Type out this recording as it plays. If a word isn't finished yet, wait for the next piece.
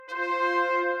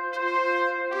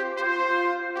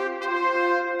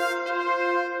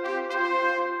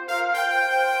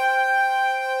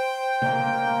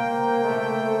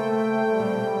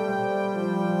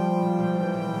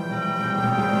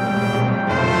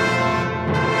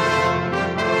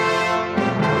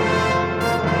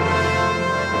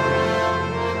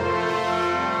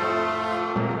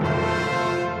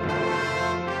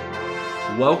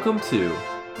Welcome to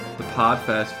the Pod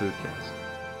Fast Food Cast,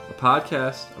 a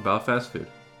podcast about fast food.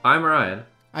 I'm Ryan.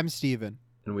 I'm Steven.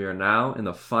 And we are now in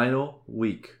the final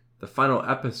week, the final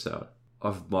episode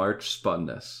of March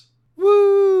Spudness.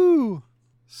 Woo!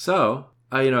 So,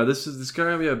 this is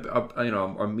going to be a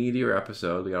meatier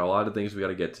episode. We got a lot of things we got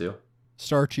to get to.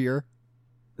 Starchier.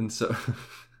 And so,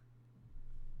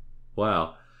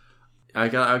 wow. I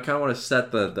kind of want to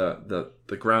set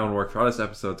the groundwork for how this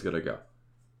episode's going to go.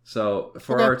 So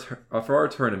for our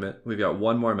tournament, we've got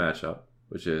one more matchup,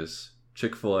 which is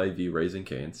Chick-fil-A v Raising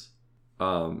Cane's.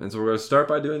 And so we're going to start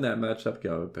by doing that matchup.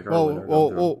 Pick our winner.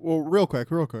 Well, real quick.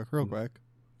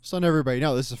 Just letting everybody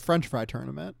know, this is a French fry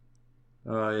tournament.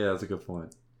 Oh, yeah, that's a good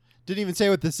point. Didn't even say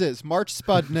what this is. March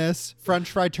Spudness, French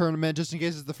fry tournament, just in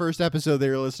case it's the first episode that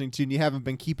you're listening to and you haven't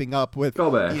been keeping up with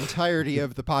the entirety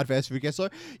of the Podfast Food Cast. So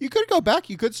you could go back.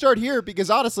 You could start here because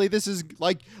honestly, this is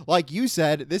like you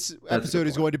said, this episode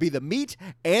is going to be the meat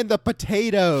and the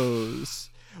potatoes.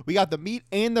 We got the meat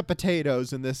and the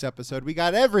potatoes in this episode. We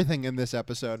got everything in this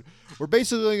episode. We're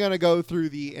basically going to go through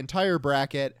the entire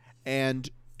bracket and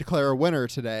declare a winner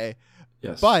today.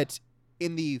 Yes. But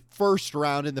in the first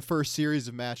round, in the first series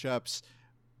of matchups,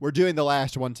 we're doing the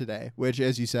last one today, which,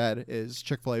 as you said, is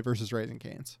Chick-fil-A versus Raising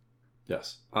Cane's.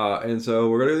 Yes. And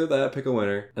so we're going to do that, pick a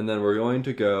winner, and then we're going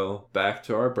to go back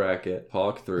to our bracket,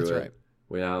 talk through it. Right.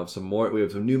 We have some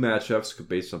new matchups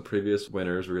based on previous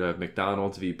winners. We're going to have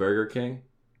McDonald's v Burger King.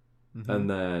 Mm-hmm. And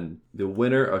then the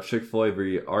winner of Chick-fil-A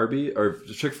v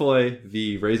Chick-fil-A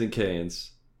v Raising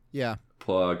Cane's. Yeah.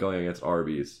 Going against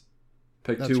Arby's.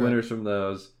 Pick two winners from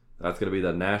those. That's going to be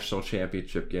the national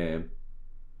championship game.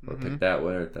 We'll pick that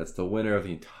winner. That's the winner of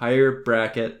the entire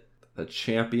bracket, the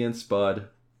champion Spud.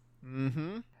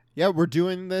 Mm-hmm. Yeah, we're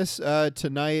doing this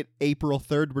tonight, April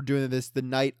 3rd. We're doing this the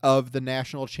night of the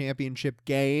national championship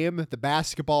game, the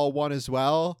basketball one as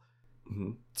well.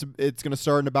 Mm-hmm. It's going to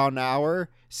start in about an hour.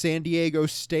 San Diego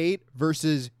State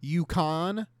versus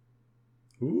UConn.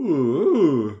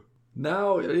 Ooh.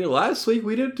 Now, last week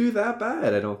we didn't do that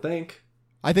bad, I don't think.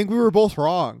 I think we were both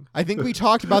wrong. I think we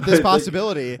talked about this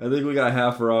possibility. I think we got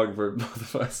half wrong for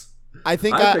both of us. I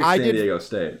think I picked San Diego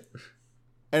State.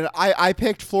 And I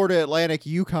picked Florida Atlantic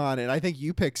UConn, and I think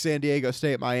you picked San Diego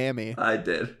State Miami. I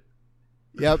did.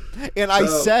 Yep. And I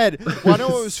said, well, I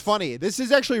know it was funny. This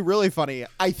is actually really funny.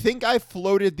 I think I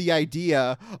floated the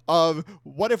idea of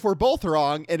what if we're both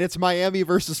wrong and it's Miami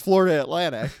versus Florida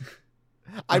Atlantic.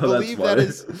 I believe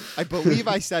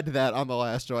I said that on the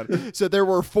last one. So there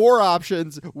were 4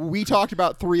 options. We talked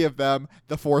about 3 of them.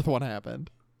 The 4th one happened.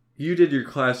 You did your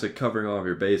classic covering all of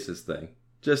your bases thing,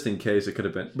 just in case it could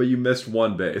have been, but you missed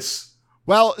one base.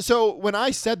 Well, so when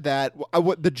I said that,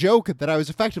 the joke that I was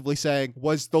effectively saying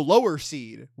was the lower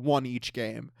seed won each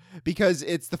game. Because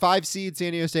it's the 5 seed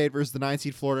San Diego State versus the 9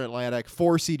 seed Florida Atlantic,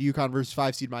 4 seed UConn versus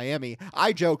 5 seed Miami.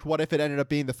 I joked, what if it ended up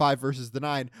being the 5 versus the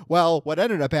 9? Well, what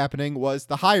ended up happening was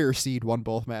the higher seed won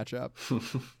both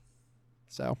matchups.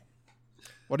 So,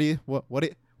 what do you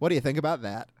think about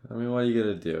that? I mean, what are you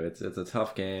gonna do? It's a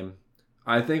tough game.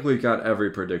 I think we've got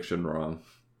every prediction wrong.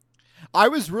 I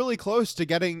was really close to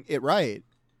getting it right.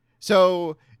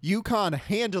 So UConn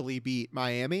handily beat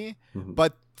Miami,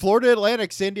 but Florida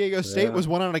Atlantic San Diego State was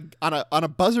one on a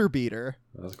buzzer beater.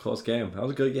 That was a close game. That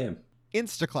was a good game.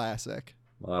 Insta classic.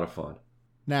 A lot of fun.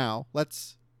 Now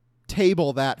let's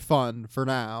table that fun for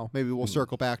now. Maybe we'll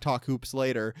circle back, talk hoops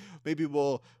later. Maybe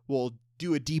we'll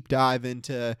do a deep dive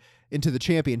into the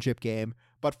championship game.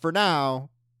 But for now,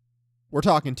 we're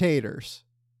talking taters.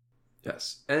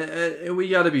 Yes, and we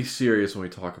got to be serious when we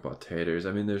talk about taters.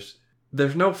 I mean,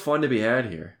 there's no fun to be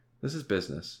had here. This is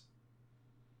business.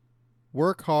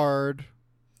 Work hard,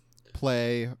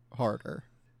 play harder.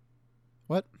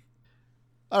 What?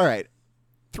 All right.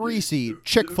 3 seed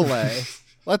Chick-fil-A.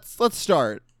 Let's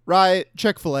start. Right,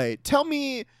 Chick-fil-A. Paint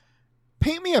me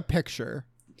a picture.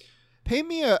 Paint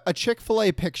me a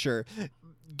Chick-fil-A picture.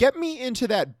 Get me into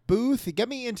that booth. Get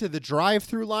me into the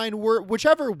drive-through line.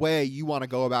 Whichever way you want to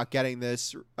go about getting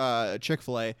this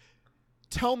Chick-fil-A,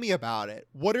 tell me about it.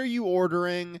 What are you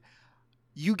ordering?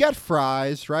 You get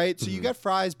fries, right? So you get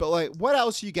fries, but like, what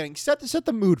else are you getting? Set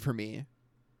the mood for me.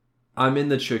 I'm in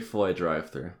the Chick-fil-A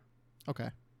drive-thru. Okay.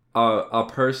 A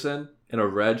person in a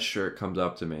red shirt comes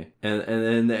up to me,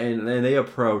 and they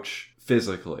approach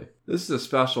physically. This is a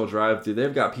special drive-thru.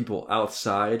 They've got people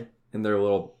outside in their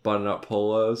little button-up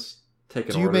polos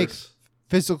taking orders. Do you make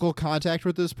physical contact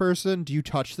with this person? Do you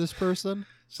touch this person?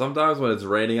 Sometimes when it's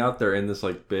raining out, they're in this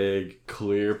like big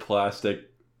clear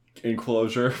plastic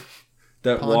enclosure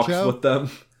that poncho? Walks with them.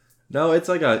 No, it's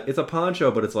a poncho,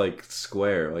 but it's like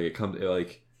square.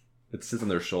 Like it sits on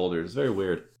their shoulders. It's very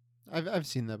weird. I've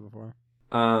seen that before.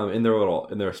 in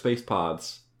their space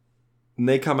pods. And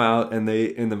they come out and they,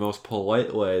 in the most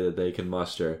polite way that they can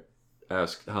muster,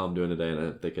 ask how I'm doing today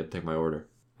and if they can take my order.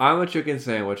 I'm a chicken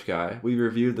sandwich guy. We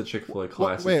reviewed the Chick-fil-A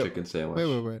classic chicken sandwich.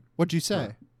 Wait. What'd you say?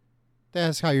 Huh. They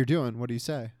ask how you're doing. What do you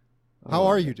say? How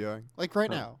are you doing? Like right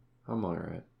now. I'm all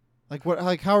right. Like what?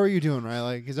 Like how are you doing? Right?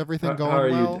 Like is everything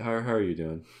going well? How are you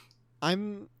doing?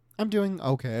 I'm doing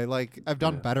okay. Like I've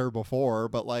done better before,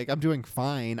 but like I'm doing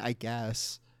fine, I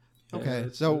guess. Okay,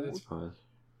 so it's fine.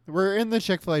 We're in the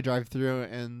Chick-fil-A drive-thru,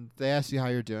 and they ask you how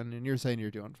you're doing, and you're saying you're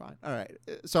doing fine. All right,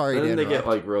 sorry. And then they get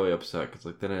like really upset because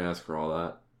like they didn't ask for all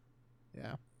that.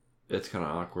 Yeah, it's kind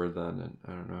of awkward then, and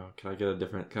I don't know. Can I get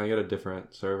a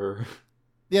different server?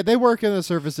 Yeah, they work in the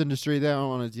service industry. They don't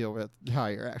want to deal with how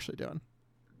you're actually doing.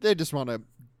 They just want to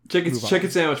chicken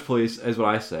sandwich, please, is what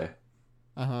I say.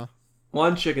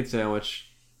 One chicken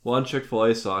sandwich, one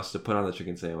Chick-fil-A sauce to put on the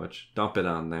chicken sandwich. Dump it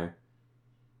on there.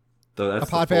 Though that's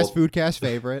a Podfast Foodcast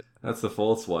favorite. That's the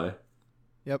full way.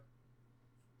 Yep.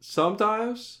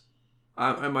 Sometimes,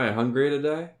 am I hungry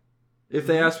today? If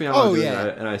they ask me how I'm doing,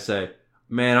 and I say,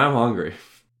 man, I'm hungry.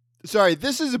 Sorry,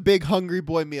 this is a big hungry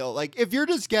boy meal. Like, if you're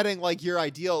just getting, like, your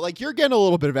ideal... Like, you're getting a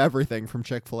little bit of everything from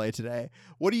Chick-fil-A today.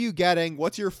 What are you getting?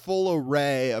 What's your full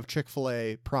array of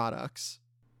Chick-fil-A products?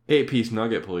 8-piece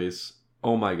nugget, please.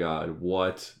 Oh, my God.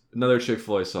 What? Another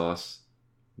Chick-fil-A sauce.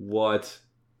 What?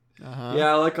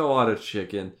 Yeah, I like a lot of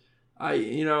chicken. If I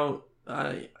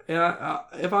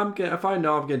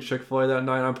know I'm getting Chick-fil-A that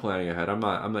night, I'm planning ahead. I'm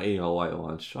not eating a light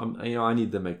lunch. I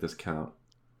need to make this count.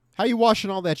 How you washing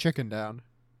all that chicken down?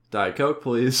 Diet Coke,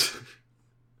 please.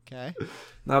 Okay.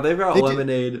 Now they've got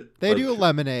lemonade. They do a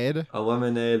lemonade. A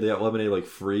lemonade. They got lemonade like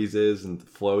freezes and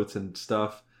floats and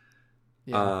stuff.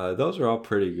 Yeah. Those are all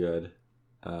pretty good.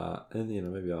 And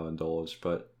maybe I'll indulge,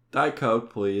 but Diet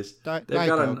Coke, please. They've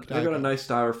got a nice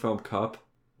styrofoam cup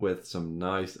with some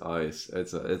nice ice.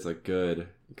 It's a good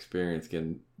experience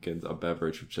getting a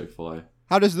beverage from Chick-fil-A.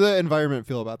 How does the environment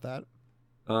feel about that?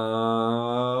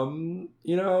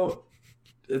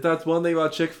 If that's one thing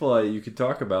about Chick-fil-A you could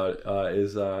talk about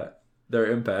is their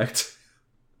impact.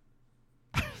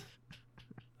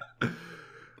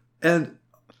 And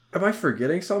am I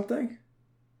forgetting something?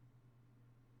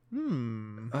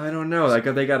 I don't know. Like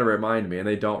they got to remind me, and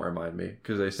they don't remind me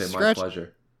because they say my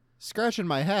pleasure. Scratching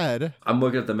my head. I'm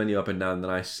looking at the menu up and down, and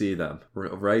then I see them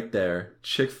right there.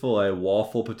 Chick-fil-A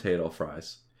waffle potato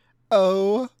fries.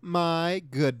 Oh my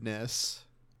goodness!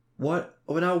 What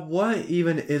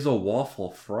even is a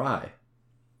waffle fry?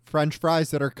 French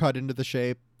fries that are cut into the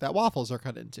shape that waffles are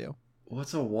cut into.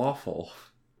 What's a waffle?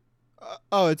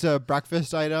 It's a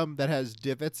breakfast item that has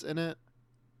divots in it.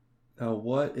 Now,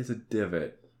 what is a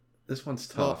divot? This one's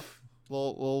tough.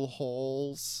 Little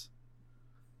holes.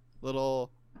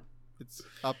 It's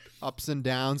ups and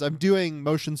downs. I'm doing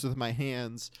motions with my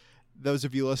hands. Those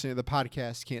of you listening to the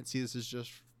podcast can't see this. Is just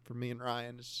for me and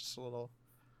Ryan. It's just a little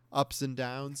ups and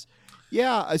downs.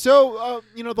 Yeah. So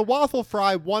the waffle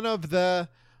fry, one of the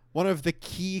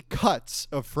key cuts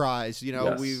of fries.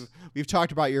 Yes. We've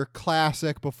talked about your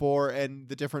classic before and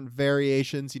the different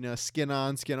variations. Skin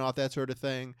on, skin off, that sort of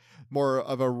thing. More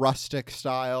of a rustic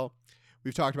style.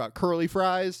 We've talked about curly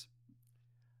fries.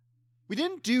 We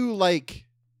didn't do like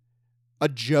a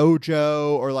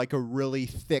JoJo or like a really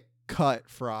thick cut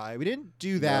fry. We didn't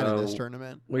do that in this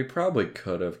tournament. We probably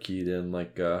could have keyed in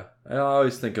like I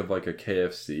always think of like a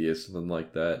KFC or something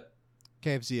like that.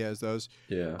 KFC has those.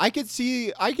 Yeah. I could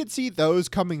see those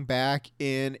coming back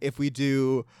in if we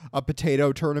do a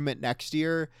potato tournament next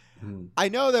year. I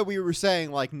know that we were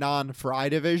saying like non-fry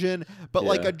division, but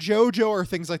like a JoJo or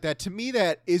things like that, to me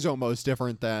that is almost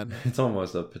different than. It's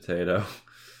almost a potato.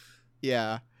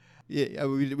 Yeah. We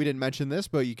didn't mention this,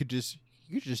 but you could just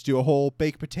do a whole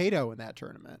baked potato in that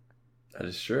tournament. That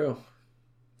is true.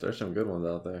 There's some good ones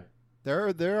out there.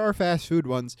 There are fast food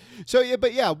ones. So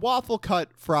waffle cut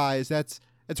fries, that's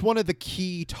one of the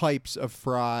key types of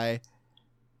fry.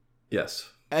 Yes.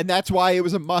 And that's why it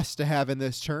was a must to have in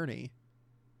this tourney.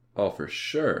 Oh, for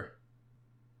sure.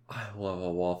 I love a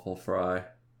waffle fry.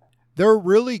 They're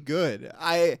really good.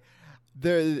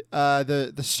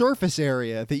 The surface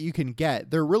area that you can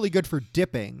get, they're really good for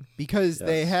dipping because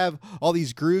they have all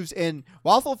these grooves, and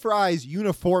waffle fries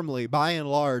uniformly, by and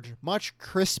large, much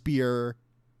crispier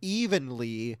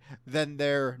evenly than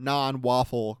their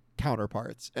non-waffle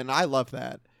counterparts, and I love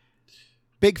that.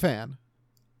 Big fan.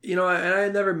 And I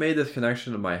never made this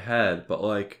connection in my head, but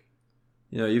like,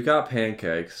 you've got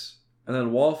pancakes, and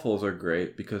then waffles are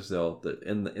great because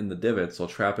in the divots they'll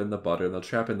trap in the butter and they'll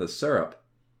trap in the syrup.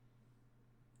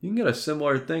 You can get a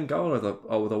similar thing going with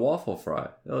a waffle fry.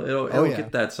 It'll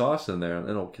get that sauce in there,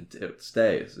 and it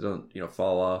stays. It don't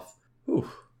fall off. Whew.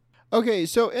 Okay,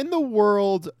 so in the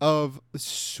world of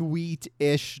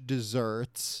sweet-ish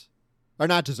desserts, or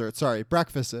not desserts, sorry,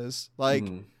 breakfasts, like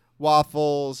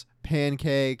waffles,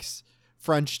 pancakes,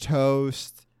 French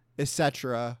toast,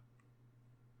 etc.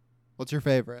 What's your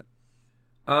favorite?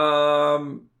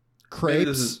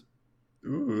 Crepes?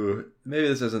 Maybe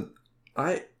this isn't...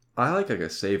 I like a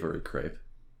savory crepe.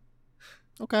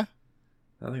 Okay.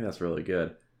 I think that's really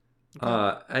good.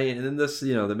 Okay. And then this,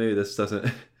 maybe this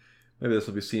doesn't... Maybe this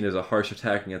will be seen as a harsh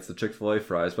attack against the Chick-fil-A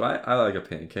fries, but I like a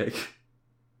pancake.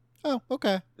 Oh,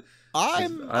 okay. I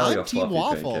like a team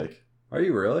waffle. Pancake. Are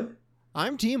you really?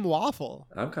 I'm team waffle.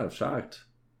 I'm kind of shocked.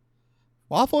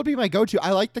 Waffle would be my go-to. I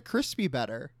like the crispy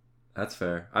better. That's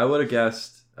fair. I would have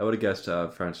guessed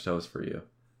French toast for you.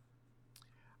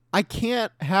 I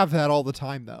can't have that all the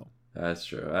time, though. That's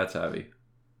true. That's heavy.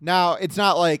 Now, it's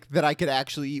not like that I could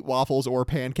actually eat waffles or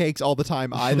pancakes all the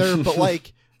time either, but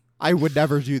like... I would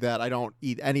never do that. I don't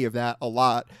eat any of that a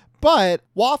lot. But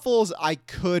waffles I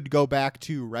could go back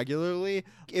to regularly.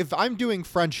 If I'm doing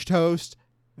French toast,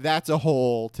 that's a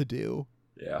whole to-do.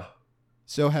 Yeah.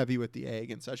 So heavy with the egg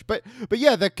and such. But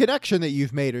yeah, the connection that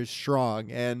you've made is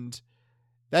strong. And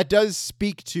that does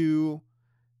speak to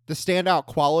the standout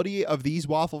quality of these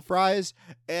waffle fries.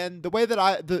 And the way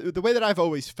that the way that I've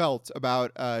always felt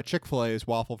about Chick-fil-A's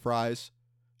waffle fries,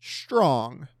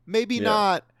 strong. Maybe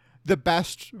not the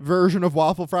best version of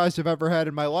waffle fries I've ever had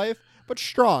in my life, but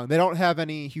strong. They don't have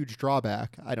any huge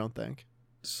drawback, I don't think.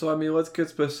 So, let's get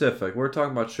specific. We're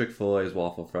talking about Chick-fil-A's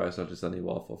waffle fries, not just any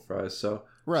waffle fries. So,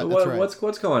 right,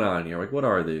 what's going on here? Like, what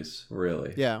are these,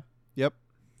 really? Yeah. Yep.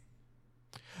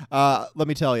 Let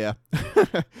me tell you.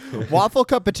 Waffle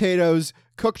cup potatoes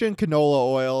cooked in canola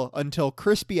oil until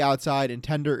crispy outside and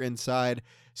tender inside,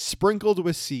 sprinkled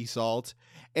with sea salt.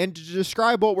 And to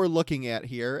describe what we're looking at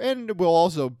here, and we'll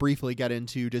also briefly get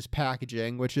into just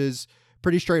packaging, which is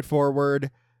pretty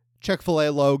straightforward.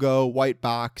 Chick-fil-A logo, white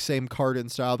box, same carton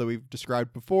style that we've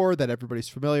described before that everybody's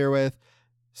familiar with.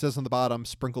 Says on the bottom,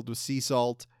 sprinkled with sea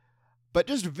salt. But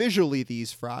just visually,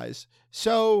 these fries.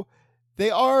 So they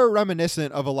are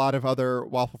reminiscent of a lot of other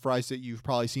waffle fries that you've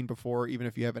probably seen before, even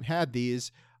if you haven't had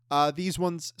these. These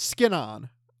ones skin on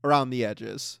around the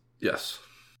edges. Yes.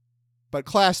 But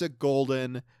classic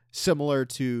golden, similar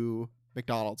to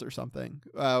McDonald's or something.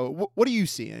 What are you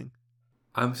seeing?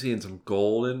 I'm seeing some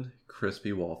golden,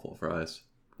 crispy waffle fries.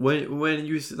 When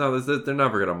you now, they're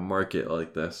never gonna market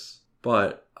like this,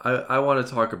 but I want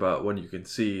to talk about when you can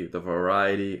see the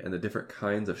variety and the different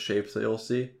kinds of shapes that you'll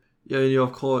see. Yeah, you'll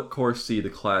of course see the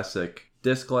classic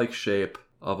disc-like shape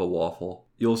of a waffle.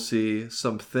 You'll see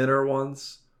some thinner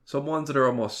ones, some ones that are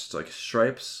almost like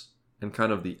stripes. And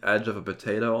kind of the edge of a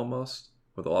potato almost,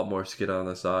 with a lot more skin on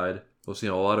the side. We'll see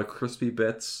a lot of crispy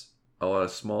bits, a lot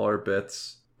of smaller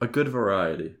bits, a good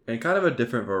variety, and kind of a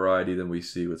different variety than we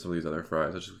see with some of these other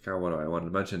fries, which is kind of why I wanted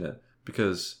to mention it,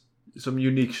 because some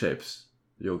unique shapes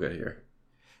you'll get here.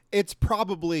 It's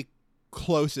probably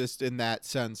closest in that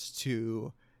sense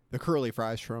to the curly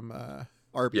fries from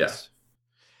Arby's. Yeah.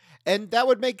 And that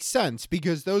would make sense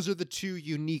because those are the two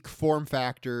unique form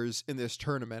factors in this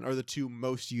tournament, or the two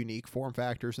most unique form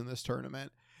factors in this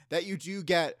tournament, that you do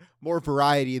get more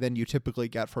variety than you typically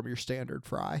get from your standard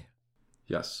fry.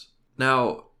 Yes.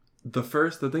 Now, the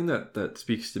thing that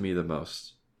speaks to me the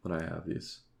most when I have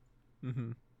these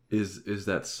is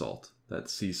that salt, that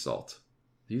sea salt.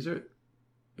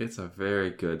 It's a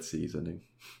very good seasoning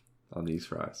on these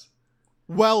fries.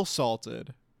 Well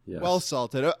salted. Yes. Well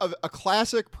salted. A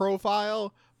classic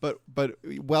profile, but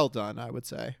well done, I would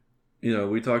say.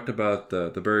 We talked about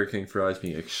the Burger King fries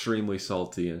being extremely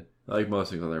salty, and like most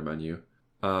things on their menu.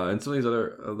 And some of these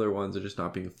other ones are just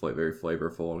not being very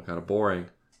flavorful and kind of boring.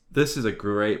 This is a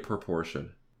great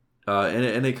proportion.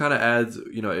 And it kind of adds,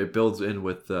 it builds in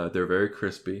with, they're very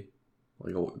crispy,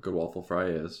 like a good waffle fry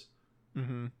is.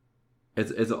 Mm-hmm.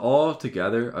 It's all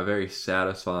together a very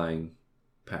satisfying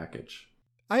package.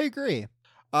 I agree.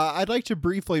 I'd like to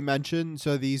briefly mention,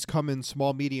 so these come in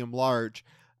small, medium, large.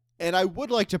 And I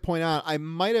would like to point out, I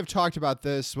might have talked about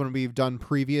this when we've done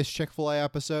previous Chick-fil-A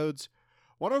episodes.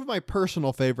 One of my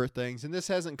personal favorite things, and this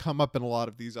hasn't come up in a lot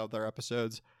of these other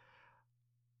episodes,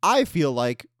 I feel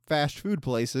like fast food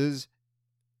places,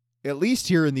 at least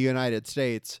here in the United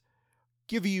States,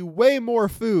 give you way more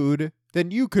food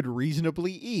than you could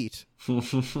reasonably eat.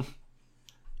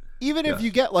 Even if you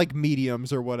get like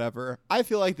mediums or whatever, I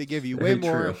feel like they give you way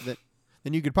more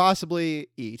than you could possibly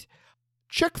eat.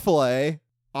 Chick-fil-A,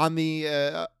 on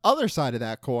the other side of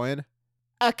that coin,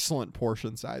 excellent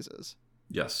portion sizes.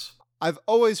 Yes. I've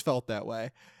always felt that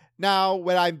way. Now,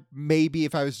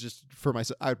 if I was just for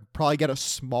myself, I'd probably get a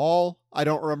small. I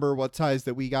don't remember what size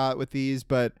that we got with these,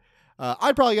 but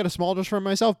I'd probably get a small just for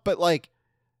myself. But like,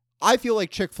 I feel like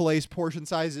Chick-fil-A's portion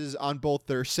sizes on both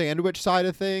their sandwich side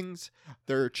of things,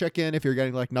 their chicken, if you're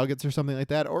getting like nuggets or something like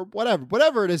that, or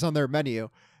whatever it is on their menu,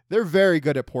 they're very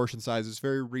good at portion sizes,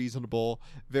 very reasonable,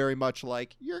 very much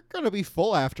like you're going to be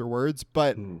full afterwards,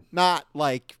 but not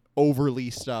like overly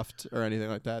stuffed or anything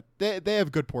like that. They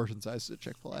have good portion sizes at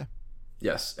Chick-fil-A.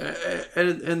 Yes,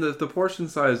 and the portion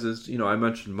sizes, I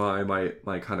mentioned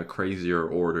my kind of crazier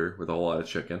order with a lot of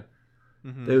chicken.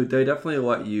 Mm-hmm. They definitely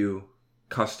let you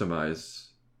customize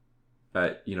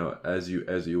as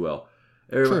you will.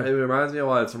 It reminds me a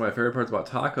lot of some of my favorite parts about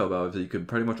Taco Bell is that you can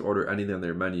pretty much order anything on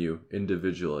their menu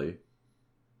individually.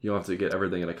 You don't have to get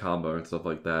everything in a combo and stuff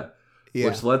like that. Yeah.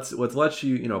 Which lets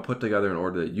you put together an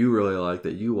order that you really like,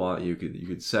 that you want. You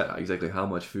could set exactly how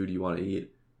much food you want to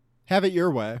eat. Have it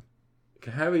your way. You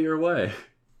can have it your way.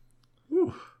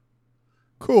 Whew.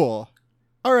 Cool.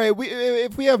 All right,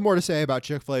 if we have more to say about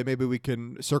Chick-fil-A, maybe we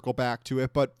can circle back to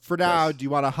it. But for now, yes. Do you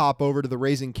want to hop over to the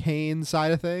Raising Cane's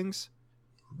side of things?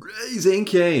 Raising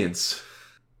Cane's.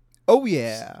 Oh,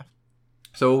 yeah.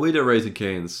 So when we did Raising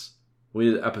Cane's, we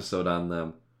did an episode on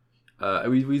them.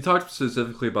 We talked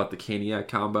specifically about the Caniac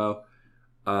combo,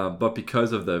 but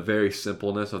because of the very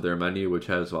simpleness of their menu, which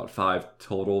has about 5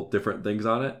 total different things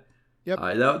on it, yep.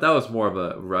 That was more of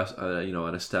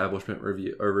an establishment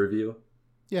review.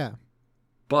 Yeah.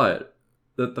 But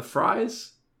the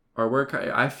fries are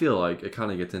where I feel like it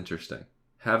kind of gets interesting.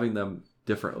 Having them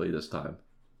differently this time.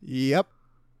 Yep.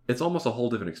 It's almost a whole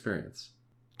different experience.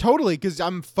 Totally, because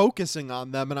I'm focusing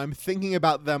on them and I'm thinking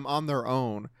about them on their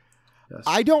own. Yes.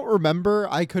 I don't remember.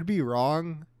 I could be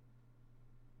wrong.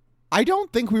 I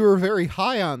don't think we were very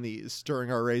high on these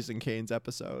during our Raising Cane's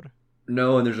episode.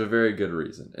 No, and there's a very good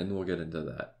reason, and we'll get into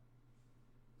that.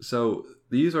 So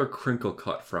these are crinkle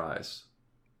cut fries.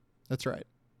 That's right.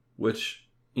 Which,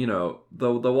 the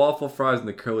waffle fries and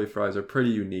the curly fries are pretty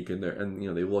unique in there, and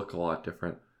they look a lot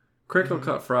different. Crinkle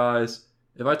cut fries,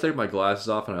 if I take my glasses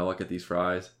off and I look at these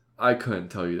fries, I couldn't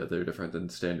tell you that they're different than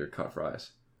standard cut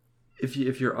fries. If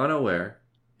you're unaware,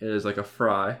 it is like a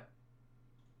fry,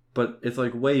 but it's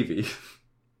like wavy.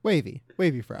 Wavy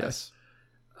fries. Yes.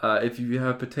 If you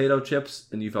have potato chips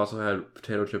and you've also had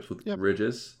potato chips with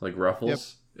ridges, like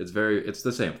ruffles, it's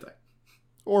the same thing.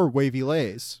 Or wavy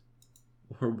lays.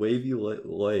 Or wavy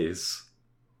lays.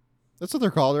 That's what they're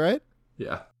called, right?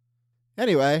 Yeah.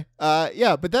 Anyway,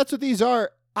 but that's what these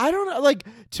are. I don't know, like,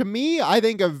 to me, I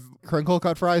think of crinkle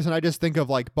cut fries and I just think of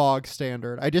like bog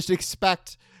standard. I just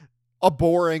expect a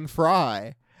boring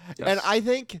fry. Yes. And I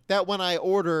think that when I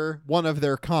order one of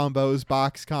their combos,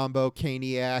 box combo,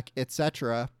 Caniac,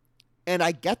 etc., and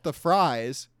I get the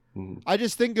fries, I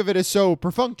just think of it as so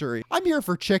perfunctory. I'm here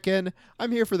for chicken.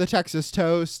 I'm here for the Texas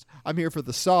toast. I'm here for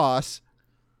the sauce.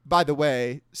 By the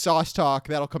way, sauce talk,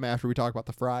 that'll come after we talk about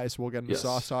the fries. We'll get into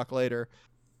sauce talk later.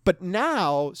 But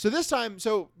now, so this time,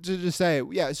 so to just say,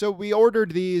 so we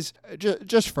ordered these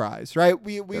just fries, right?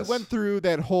 We went through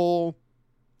that whole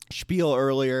spiel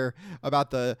earlier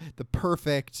about the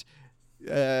perfect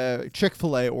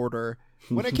Chick-fil-A order.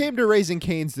 When it came to Raising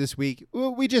Cane's this week,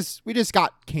 we just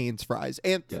got Cane's fries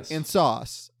and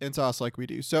sauce like we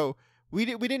do. So we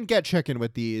didn't get chicken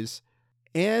with these.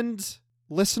 And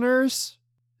listeners,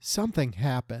 something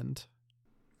happened.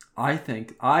 I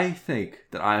think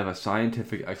that I have a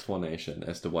scientific explanation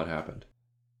as to what happened.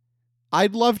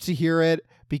 I'd love to hear it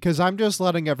because I'm just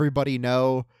letting everybody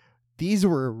know these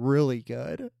were really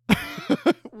good.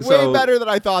 Way better than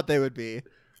I thought they would be.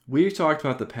 We've talked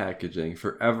about the packaging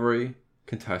for every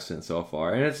contestant so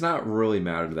far, and it's not really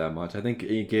mattered that much. I think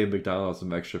it gave McDonald's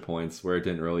some extra points where it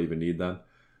didn't really even need them.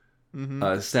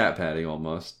 Stat padding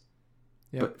almost.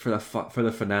 Yep. But for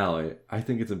the finale, I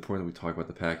think it's important that we talk about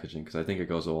the packaging because I think it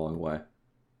goes a long way.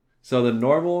 So the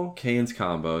normal Cane's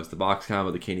combos, the box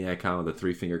combo, the Caniac combo, the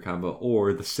 3-finger combo,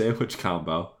 or the sandwich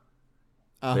combo,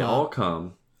 they all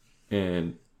come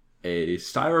in a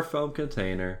styrofoam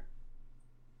container,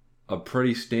 a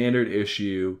pretty standard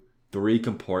issue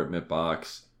 3-compartment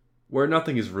box where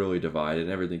nothing is really divided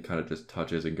and everything kind of just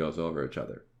touches and goes over each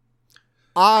other.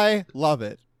 I love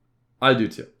it. I do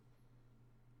too.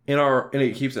 And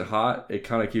it keeps it hot. It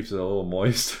kind of keeps it a little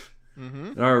moist.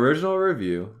 In our original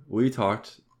review, we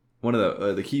talked. One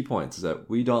of the key points is that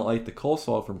we don't like the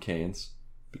coleslaw from Cane's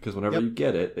because whenever you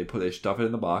get it, they stuff it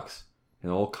in the box in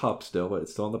a little cup still, but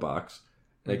it's still in the box.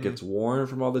 And it gets worn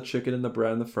from all the chicken and the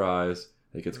bread and the fries.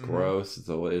 It gets gross.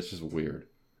 It's just weird.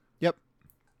 Yep.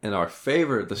 And our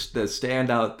favorite, the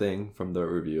standout thing from the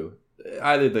review,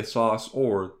 either the sauce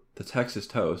or the Texas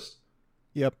toast.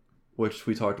 Yep. Which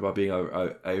we talked about being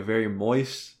a very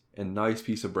moist and nice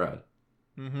piece of bread.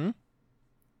 Mm-hmm.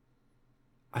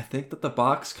 I think that the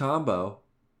box combo,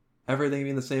 everything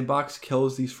being the same box,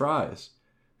 kills these fries.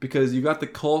 Because you got the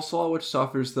coleslaw, which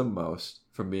suffers the most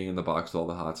from being in the box with all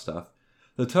the hot stuff.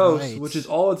 The toast, which is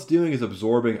all it's doing is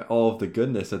absorbing all of the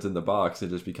goodness that's in the box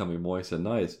and just becoming moist and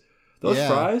nice. Those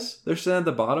fries, they're sitting at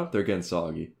the bottom, they're getting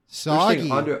soggy. Soggy.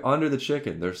 They're under the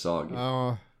chicken, they're soggy.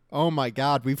 Oh my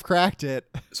God, we've cracked it.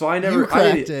 So I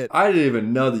didn't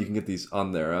even know that you can get these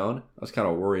on their own. I was kind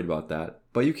of worried about that,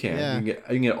 but you can.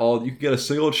 Yeah. You can get a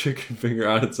single chicken finger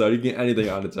on its own. You can get anything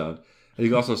on its own, and you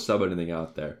can also sub anything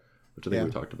out there, which I think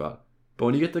we talked about. But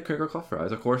when you get the crinkle cut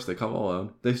fries, of course they come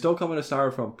alone. They still come in a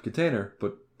styrofoam container,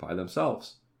 but by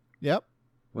themselves. Yep.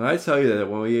 When I tell you that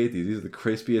when we ate these are the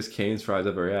crispiest Cane's fries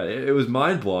I've ever had. It was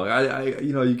mind blowing.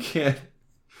 You can't.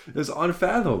 It's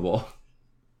unfathomable.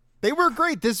 They were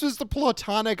great. This was the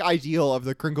platonic ideal of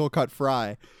the crinkle cut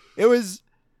fry. It was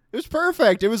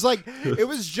perfect. It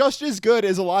was just as good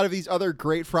as a lot of these other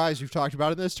great fries we've talked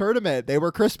about in this tournament. They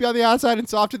were crispy on the outside and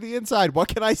soft on the inside. What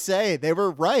can I say? They were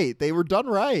right. They were done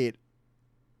right.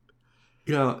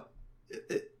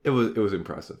 It was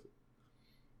impressive.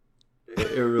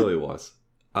 It really was.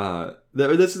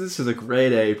 This is a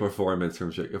grade A performance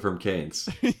from Cane's.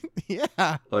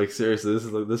 Yeah. Like seriously, this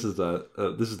is the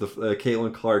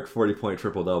Caitlin Clark 40-point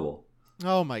triple double.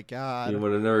 Oh my God! You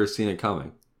would have never seen it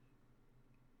coming.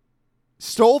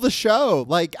 Stole the show,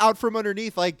 like out from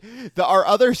underneath, like our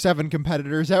other 7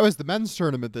 competitors. That was the men's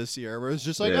tournament this year, where it was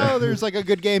just like, there's like a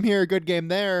good game here, a good game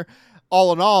there.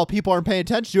 All in all, people aren't paying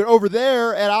attention to it. Over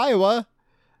there at Iowa,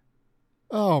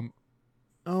 oh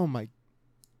my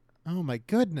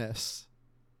goodness.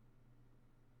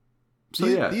 So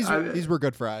these were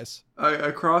good fries.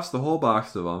 I crossed the whole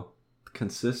box of them.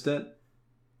 Consistent,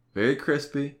 very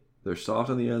crispy. They're soft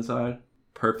on the inside,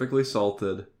 perfectly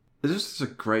salted. It's just a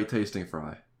great tasting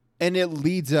fry. And it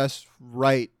leads us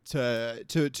right to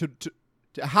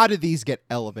how did these get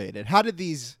elevated? How did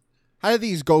these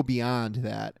go beyond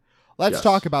that? Let's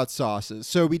talk about sauces.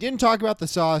 So we didn't talk about the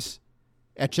sauce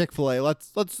at Chick-fil-A.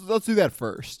 Let's do that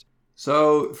first.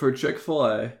 So for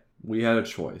Chick-fil-A, we had a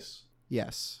choice.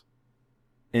 Yes.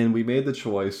 And we made the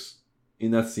choice,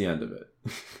 and that's the end of it.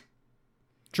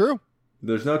 True.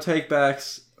 There's no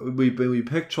takebacks. We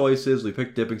picked choices. We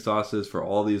picked dipping sauces for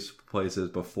all these places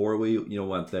before we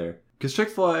went there. Because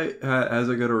Chick-fil-A has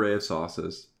a good array of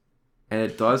sauces. And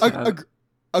it does have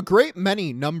a great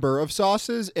number of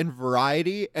sauces and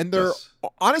variety. And they're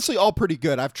honestly all pretty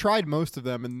good. I've tried most of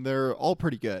them, and they're all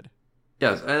pretty good.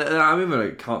 Yes, and I'm even going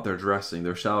to count their dressing,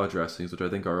 their salad dressings, which I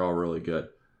think are all really good.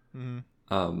 Mm-hmm.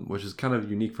 Which is kind of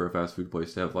unique for a fast food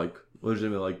place to have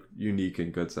legitimately unique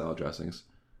and good salad dressings.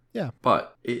 Yeah.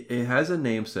 But it has a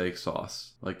namesake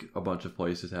sauce. Like a bunch of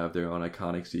places have their own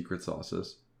iconic secret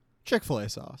sauces. Chick-fil-A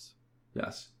sauce.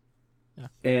 Yes. Yeah.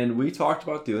 And we talked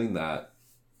about doing that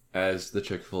as the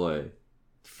Chick-fil-A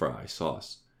fry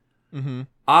sauce. Mm-hmm.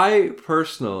 I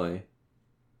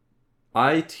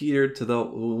teetered to the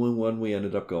one we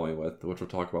ended up going with, which we'll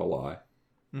talk about why.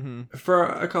 Mm-hmm. For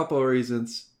a couple of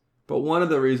reasons. But one of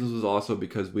the reasons was also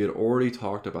because we had already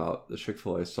talked about the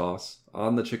Chick-fil-A sauce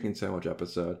on the chicken sandwich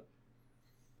episode.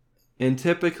 And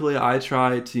typically I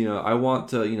try to, I want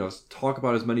to, talk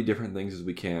about as many different things as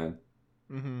we can.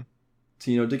 Mm-hmm.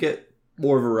 To get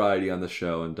more variety on the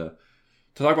show and to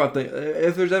talk about things.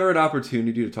 If there's ever an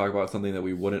opportunity to talk about something that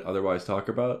we wouldn't otherwise talk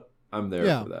about, I'm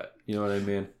there for that. You know what I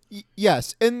mean?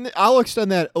 Yes. And I'll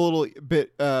extend that a little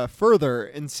bit further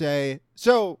and say,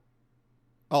 so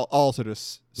I'll also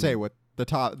just say what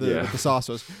the sauce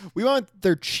was. We want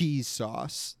their cheese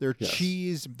sauce, their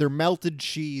melted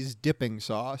cheese dipping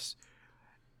sauce.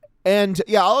 And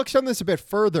I'll extend this a bit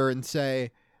further and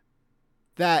say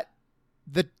that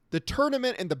the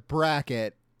tournament and the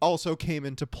bracket also came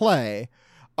into play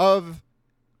of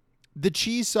the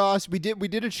cheese sauce. We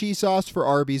did a cheese sauce for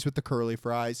Arby's with the curly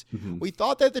fries. Mm-hmm. We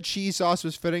thought that the cheese sauce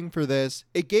was fitting for this.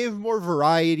 It gave more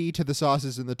variety to the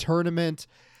sauces in the tournament.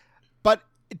 But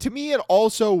to me, it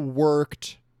also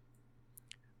worked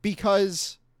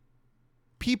because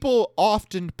people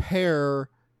often pair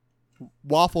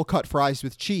waffle cut fries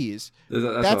with cheese.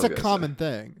 That's a common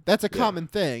thing. That's a common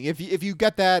thing. If you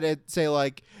get that at, say,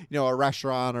 like, a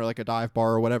restaurant or like a dive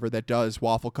bar or whatever that does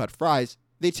waffle cut fries,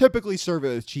 they typically serve it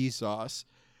with cheese sauce.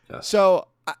 Yes. So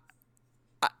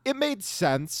it made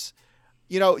sense.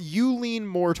 You lean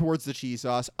more towards the cheese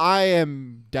sauce. I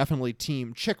am definitely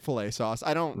team Chick-fil-A sauce.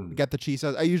 I don't get the cheese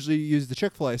sauce. I usually use the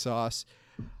Chick-fil-A sauce.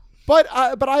 But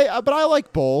I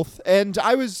like both, and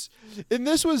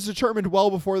this was determined well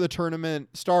before the tournament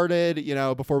started,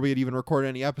 before we had even recorded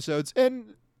any episodes,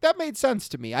 and that made sense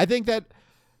to me. I think that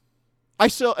I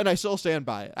still stand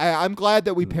by it. I'm glad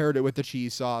that we paired it with the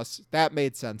cheese sauce. That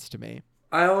made sense to me.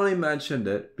 I only mentioned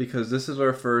it because this is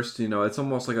our first, it's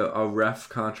almost like a ref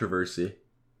controversy.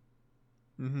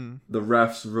 Mm-hmm. The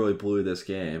refs really blew this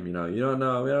game. You don't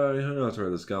know, who knows where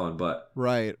this is going, but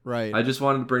right. I just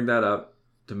wanted to bring that up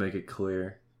to make it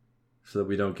clear so that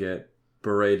we don't get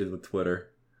berated with Twitter.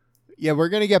 Yeah, we're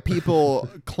going to get people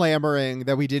clamoring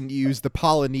that we didn't use the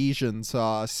Polynesian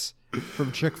sauce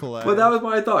from Chick-fil-A. But that was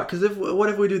my thought, because what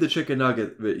if we do the chicken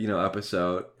nugget,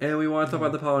 episode, and we want to talk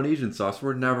about the Polynesian sauce?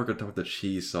 We're never going to talk about the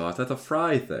cheese sauce. That's a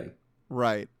fry thing.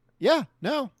 Right. Yeah,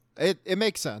 no, it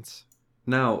makes sense.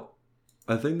 Now,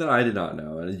 a thing that I did not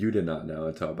know, and you did not know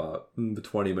until about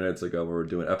 20 minutes ago when we were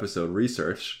doing episode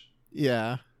research.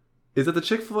 Yeah. Is that the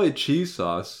Chick-fil-A cheese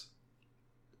sauce,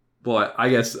 well, I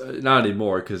guess not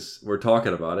anymore because we're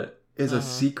talking about it, is a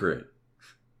secret.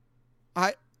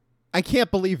 I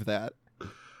can't believe that.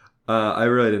 I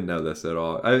really didn't know this at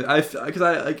all. I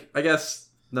guess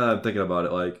now that I'm thinking about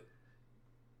it, like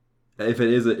if it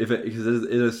is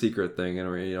a secret thing,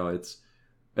 and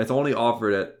it's only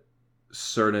offered at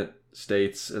certain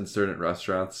states and certain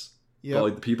restaurants. Yeah. But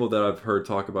like the people that I've heard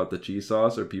talk about the cheese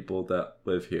sauce are people that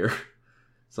live here,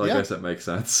 so I guess that makes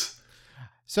sense.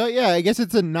 So yeah, I guess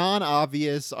it's a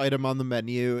non-obvious item on the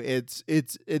menu.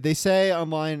 They say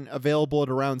online available at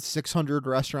around 600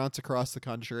 restaurants across the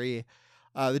country.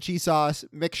 The cheese sauce,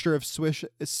 mixture of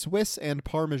Swiss and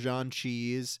Parmesan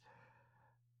cheese.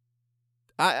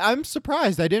 I'm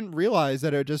surprised. I didn't realize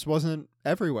that it just wasn't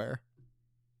everywhere.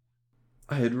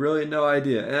 I had really no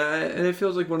idea, and it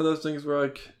feels like one of those things where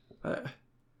like I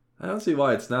don't see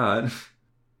why it's not.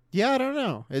 Yeah, I don't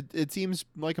know. It seems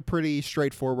like a pretty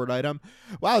straightforward item.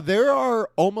 Wow, there are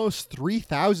almost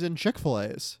 3,000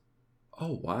 Chick-fil-A's.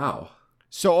 Oh, wow.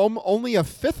 So only a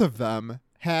fifth of them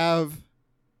have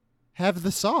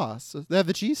the sauce. They have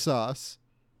the cheese sauce.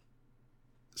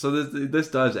 So this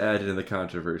does add into the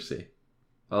controversy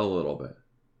a little bit.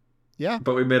 Yeah.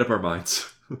 But we made up our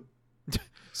minds.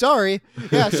 Sorry.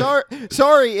 Yeah,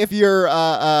 sorry if you're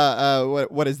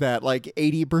what is that? Like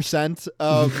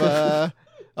 80%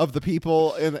 of the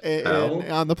people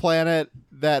on the planet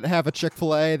that have a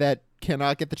Chick-fil-A that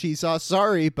cannot get the cheese sauce.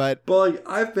 Sorry, but like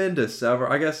I've been to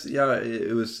several. I guess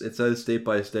it says state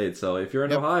by state. So if you're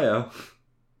in Ohio,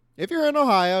 you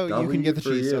can get the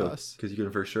cheese sauce because you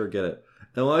can for sure get it.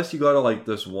 Unless you go to like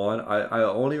this one. I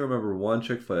only remember one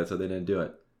Chick-fil-A, so they didn't do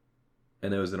it,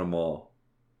 and it was in a mall.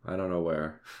 I don't know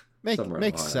where.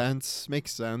 Makes sense.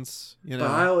 But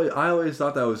I always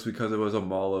thought that was because it was a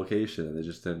mall location and they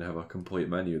just didn't have a complete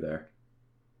menu there.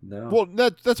 No. Well,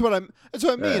 that's what I mean.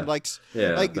 Like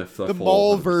the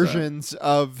mall 100%. Versions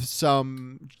of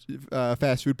some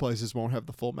fast food places won't have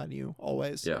the full menu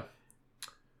always. Yeah.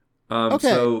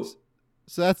 Okay.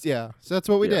 So that's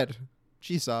what we did.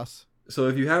 Cheese sauce. So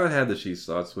if you haven't had the cheese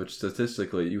sauce, which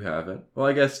statistically you haven't, well,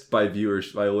 I guess by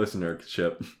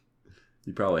listenership.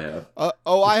 You probably have.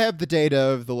 I have the data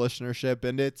of the listenership,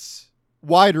 and it's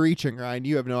wide-reaching, Ryan.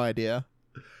 You have no idea.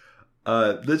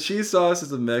 The cheese sauce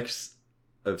is a mix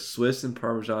of Swiss and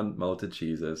Parmesan melted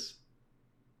cheeses,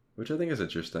 which I think is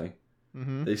interesting.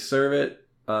 Mm-hmm. They serve it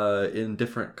in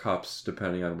different cups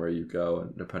depending on where you go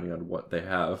and depending on what they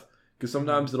have. Because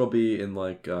sometimes it'll be in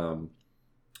like the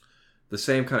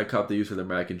same kind of cup they use for their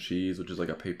mac and cheese, which is like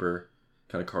a paper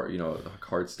kind of a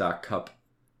cardstock cup.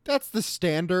 That's the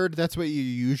standard. That's what you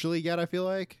usually get, I feel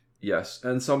like. Yes,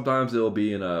 and sometimes it'll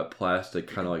be in a plastic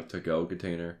kind of like to-go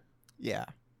container. Yeah.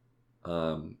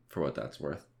 For what that's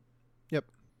worth. Yep.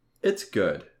 It's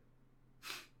good.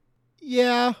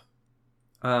 Yeah.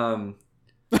 It's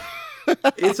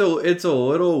a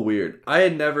little weird.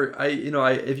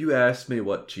 If you asked me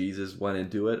what cheeses went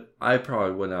into it, I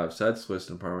probably wouldn't have said Swiss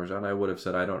and Parmesan. I would have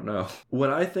said I don't know. When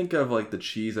I think of like the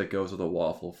cheese that goes with a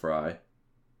waffle fry,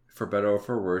 for better or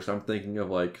for worse, I'm thinking of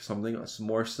like something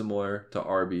more similar to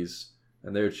Arby's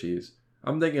and their cheese.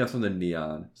 I'm thinking of something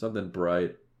neon, something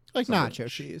bright. Like nacho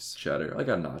cheese. Cheddar. Like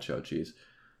a nacho cheese.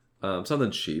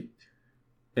 Something cheap.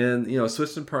 And,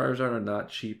 Swiss and Parmesan are not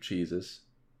cheap cheeses.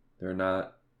 They're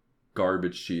not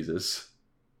garbage cheeses.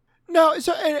 No,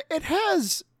 so it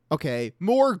has,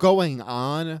 more going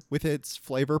on with its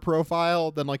flavor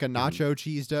profile than like a nacho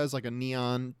cheese does, like a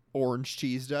neon orange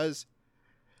cheese does.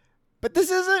 But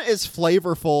this isn't as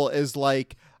flavorful as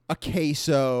like a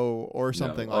queso or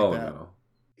something like that. No.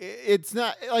 It's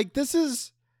not like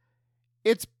it's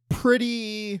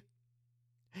pretty.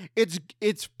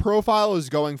 Its profile is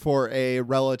going for a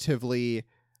relatively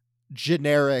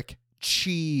generic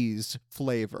cheese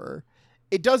flavor.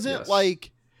 It doesn't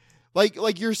like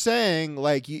you're saying,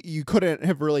 like you couldn't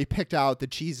have really picked out the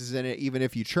cheeses in it even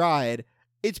if you tried.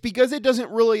 It's because it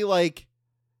doesn't really like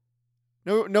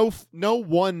no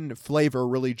one flavor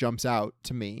really jumps out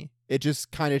to me. It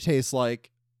just kind of tastes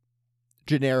like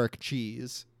generic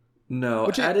cheese. No,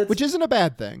 which isn't a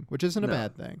bad thing. Which isn't a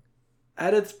bad thing.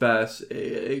 At its best,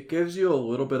 it gives you a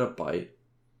little bit of bite.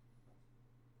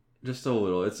 Just a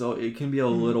little. It can be a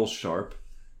little sharp.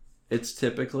 It's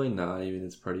typically not. Even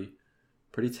it's pretty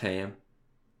tame.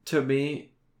 To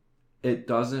me, it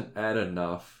doesn't add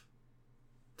enough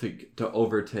to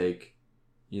overtake.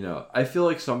 You know, I feel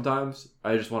like sometimes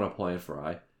I just want a plain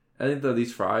fry. I think that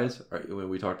these fries, when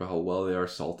we talked about how well they are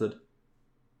salted,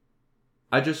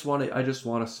 I just want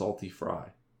a salty fry.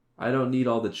 I don't need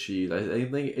all the cheese. I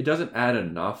think it doesn't add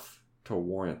enough to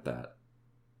warrant that.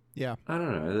 Yeah. I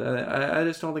don't know. I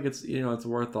just don't think it's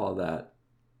worth all that.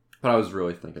 But I was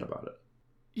really thinking about it.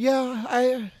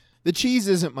 Yeah, the cheese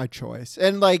isn't my choice,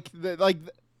 and like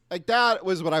that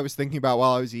was what I was thinking about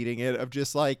while I was eating it. Of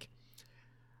just like,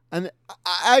 and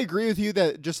I agree with you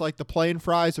that just like the plain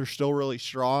fries are still really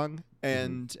strong,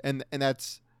 and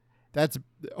that's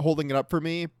holding it up for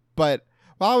me. But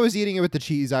while I was eating it with the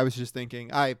cheese, I was just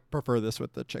thinking I prefer this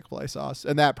with the Chick-fil-A sauce,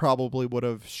 and that probably would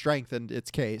have strengthened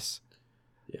its case.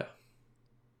 Yeah,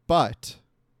 but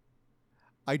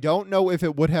I don't know if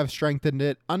it would have strengthened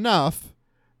it enough.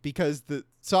 Because the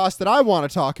sauce that I want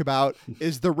to talk about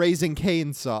is the Raising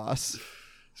Cane sauce.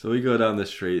 So we go down the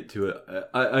street to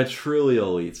a truly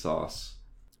elite sauce.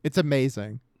 It's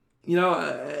amazing. You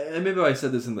know, maybe I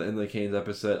said this in the Canes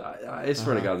episode. I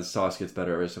swear to God, the sauce gets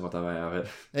better every single time I have it.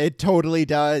 It totally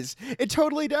does. It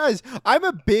totally does. I'm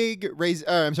a big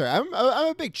I'm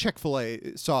a big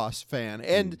Chick-fil-A sauce fan,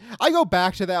 and I go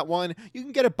back to that one. You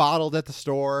can get it bottled at the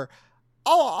store.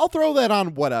 I'll throw that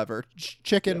on whatever.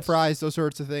 Chicken, fries, those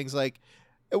sorts of things. Like,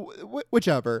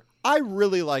 whichever. I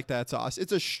really like that sauce.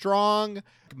 It's a strong,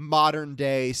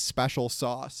 modern-day special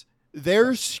sauce.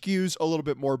 Theirs skews a little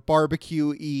bit more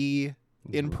barbecue-y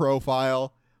in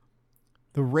profile.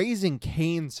 The Raising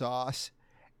Cane sauce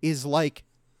is like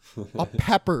a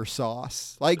pepper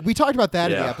sauce. Like, we talked about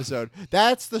that in the episode.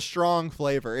 That's the strong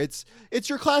flavor. It's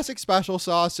your classic special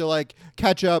sauce. So like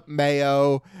ketchup,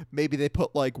 mayo, maybe they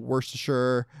put like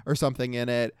Worcestershire or something in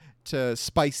it to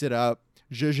spice it up,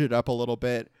 zhuzh it up a little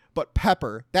bit. But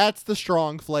pepper, that's the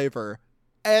strong flavor.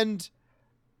 And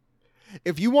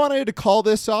if you wanted to call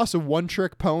this sauce a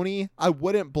one-trick pony, I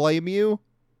wouldn't blame you.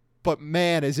 But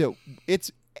man, is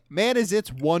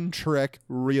its one trick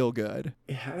real good.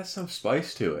 It has some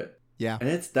spice to it. Yeah. And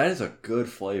that is a good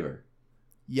flavor.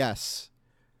 Yes.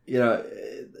 You know,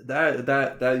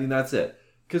 that's it.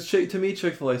 Because to me,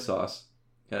 Chick-fil-A sauce,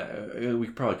 we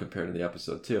could probably compare it to the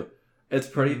episode too. It's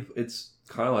pretty, it's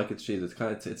kind of like its cheese.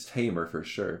 It's tamer for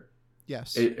sure.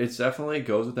 Yes. It's definitely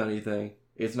goes with anything.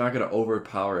 It's not going to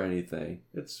overpower anything.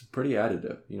 It's pretty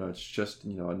additive. You know, it's just, a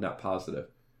net positive.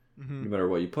 No matter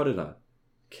what you put it on.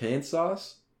 Cane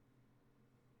sauce,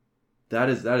 that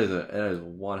is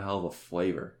one hell of a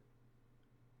flavor.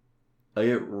 Like,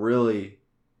 it really,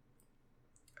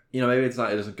 maybe it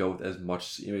doesn't go with as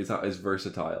much, it's not as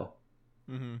versatile.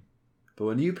 Mm-hmm. But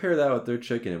when you pair that with their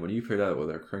chicken and when you pair that with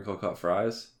their crinkle cut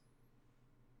fries,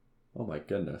 oh my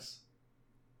goodness.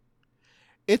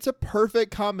 It's a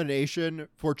perfect combination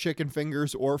for chicken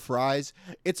fingers or fries.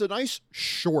 It's a nice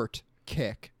short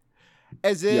kick.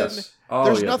 As in,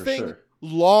 there's nothing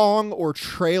long or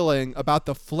trailing about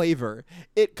the flavor.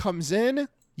 It comes in,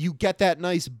 you get that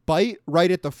nice bite right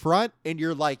at the front, and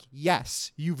you're like,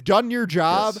 yes, you've done your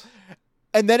job. Yes.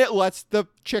 And then it lets the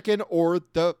chicken or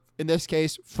in this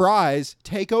case, fries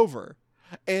take over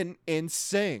and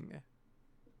sing.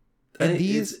 And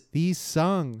these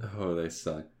sung. Oh, they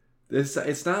sung.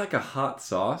 It's not like a hot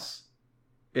sauce.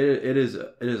 It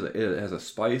has a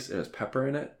spice. It has pepper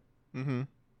in it. Mm-hmm.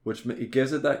 Which it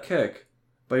gives it that kick,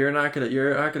 but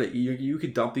you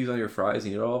could dump these on your fries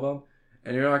and eat all of them,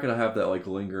 and you're not gonna have that like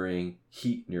lingering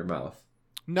heat in your mouth.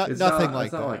 Nothing like that.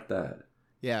 It's not like that.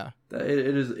 Yeah.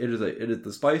 It is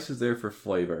the spice is there for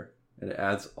flavor, and it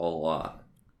adds a lot.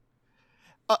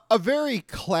 A very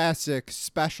classic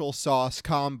special sauce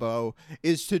combo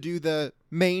is to do the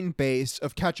main base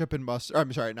of ketchup and mustard.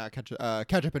 I'm sorry, not ketchup.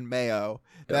 Ketchup and mayo.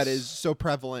 Yes. That is so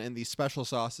prevalent in these special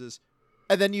sauces.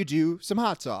 And then you do some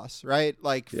hot sauce, right?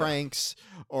 Like Frank's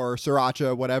or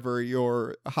Sriracha, whatever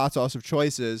your hot sauce of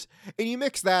choice is. And you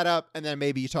mix that up, and then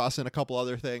maybe you toss in a couple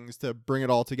other things to bring it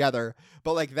all together.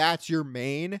 But like, that's your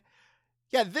main.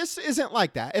 Yeah, this isn't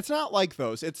like that. It's not like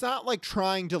those. It's not like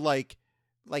trying to like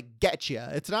like get you.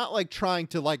 It's not like trying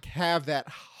to like have that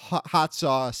hot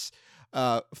sauce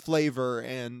flavor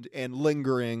and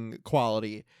lingering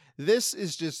quality. This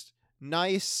is just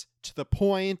nice, to the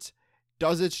point,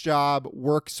 does its job,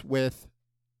 works with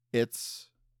its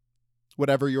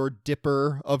whatever your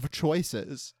dipper of choice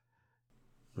is.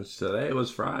 Which today it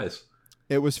was fries.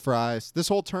 It was fries. This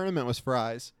whole tournament was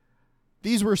fries.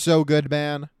 These were so good,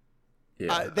 man.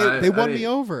 Yeah, they won me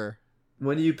over.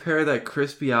 When you pair that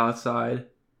crispy outside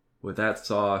with that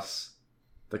sauce,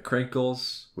 the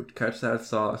crinkles would catch that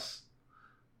sauce.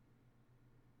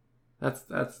 That's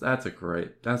a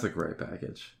great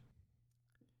package.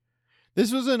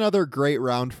 This was another great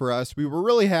round for us. We were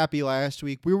really happy last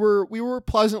week. We were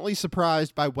pleasantly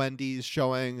surprised by Wendy's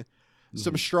showing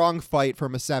some strong fight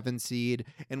from a 7 seed,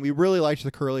 and we really liked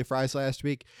the curly fries last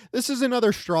week. This is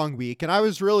another strong week, and I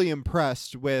was really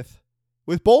impressed with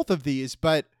both of these,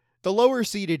 but the lower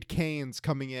seeded Canes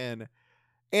coming in,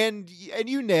 and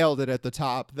you nailed it at the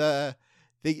top. The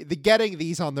getting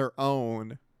these on their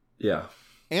own, yeah,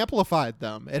 amplified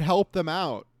them. It helped them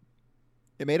out.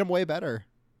 It made them way better.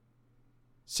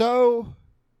 So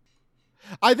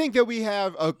I think that we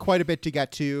have quite a bit to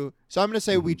get to. So I'm going to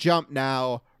say we jump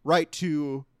now right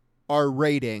to our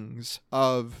ratings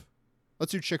of,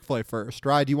 let's do Chick-fil-A first.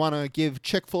 Ryan, do you want to give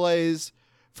Chick-fil-A's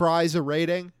fries a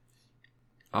rating?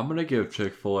 I'm going to give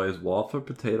Chick-fil-A's waffle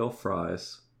potato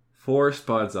fries 4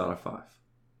 spuds out of 5.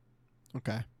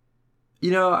 Okay.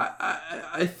 You know,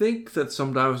 I think that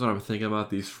sometimes when I'm thinking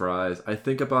about these fries, I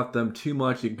think about them too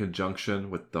much in conjunction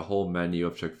with the whole menu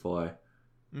of Chick-fil-A,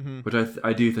 which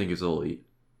I do think is elite.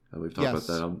 And we've talked about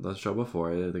that on the show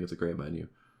before. I think it's a great menu.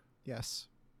 Yes.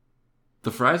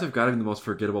 The fries have got to be the most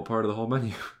forgettable part of the whole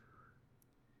menu.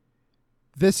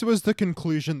 This was the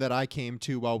conclusion that I came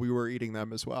to while we were eating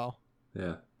them as well.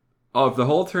 Yeah. Oh, the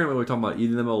whole tournament we're talking about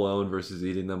eating them alone versus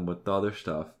eating them with the other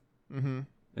stuff. Mm-hmm.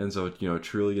 And so, you know,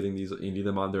 truly eating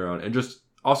them on their own and just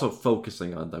also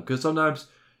focusing on them. Because sometimes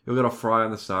you'll get a fry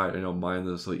on the side and you'll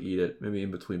mindlessly eat it, maybe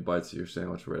in between bites of your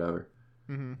sandwich or whatever.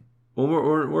 Mm-hmm. When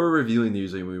we're reviewing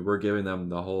these, we're giving them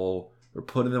we're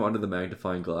putting them under the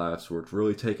magnifying glass. We're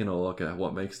really taking a look at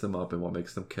what makes them up and what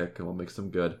makes them kick and what makes them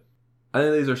good. I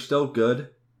think these are still good.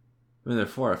 I mean, they're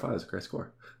 4 out of 5 is a great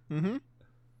score. Mm-hmm.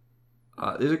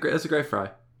 It's a great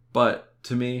fry. But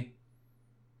to me,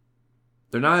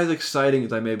 they're not as exciting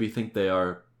as I maybe think they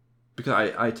are,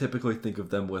 because I typically think of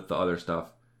them with the other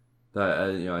stuff that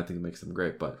I think makes them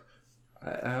great, but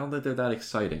I don't think they're that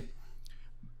exciting.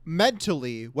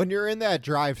 Mentally, when you're in that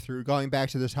drive-through, going back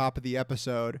to the top of the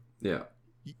episode, yeah,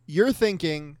 you're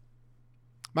thinking,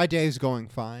 my day's going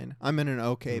fine. I'm in an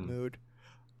okay mood.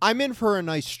 I'm in for a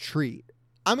nice treat.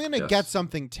 I'm going to get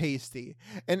something tasty.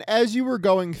 And as you were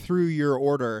going through your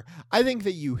order, I think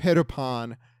that you hit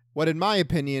upon what, in my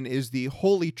opinion, is the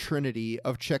holy trinity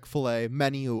of Chick-fil-A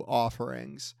menu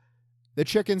offerings. The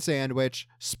chicken sandwich,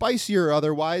 spicy or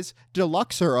otherwise,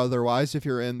 deluxe or otherwise if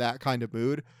you're in that kind of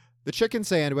mood. The chicken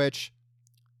sandwich,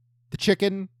 the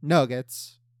chicken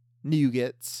nuggets,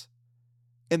 nougats,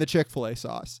 and the Chick-fil-A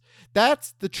sauce.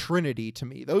 That's the trinity to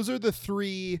me. Those are the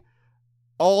 3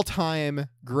 all-time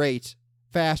great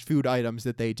fast food items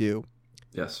that they do.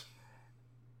 Yes.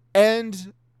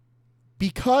 And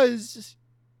because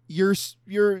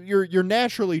you're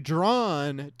naturally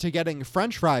drawn to getting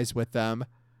French fries with them,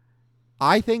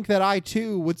 I think that I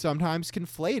too would sometimes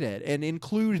conflate it and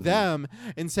include them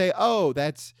and say, oh,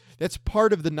 that's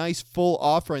part of the nice full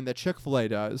offering that Chick-fil-A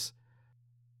does.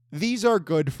 These are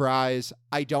good fries.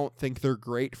 I don't think they're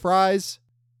great fries.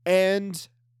 And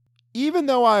even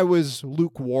though I was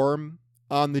lukewarm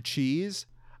on the cheese,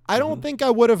 I don't think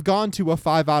I would have gone to a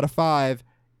 5 out of 5,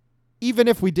 even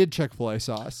if we did Chick-fil-A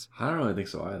sauce. I don't really think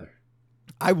so either.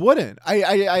 I wouldn't.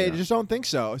 I just don't think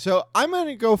so. So I'm going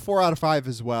to go 4 out of 5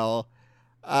 as well.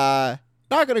 Not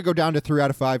going to go down to 3 out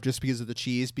of 5 just because of the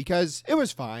cheese, because it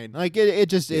was fine. Like it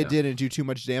didn't do too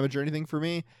much damage or anything for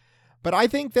me. But I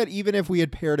think that even if we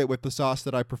had paired it with the sauce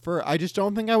that I prefer, I just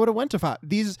don't think I would have went to 5.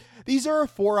 These are a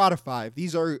 4 out of 5.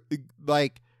 These are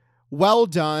like well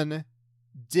done.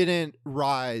 Didn't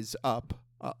rise up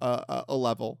a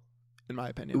level, in my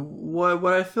opinion.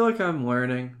 What I feel like I'm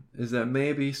learning is that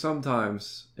maybe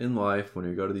sometimes in life, when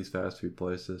you go to these fast food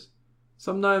places,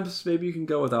 sometimes maybe you can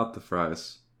go without the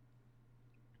fries.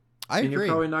 I agree.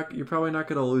 You're probably not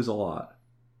going to lose a lot.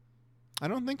 I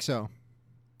don't think so.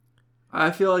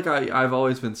 I feel like I've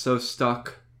always been so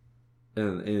stuck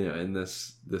in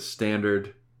this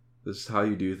standard. This is how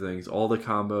you do things. All the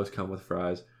combos come with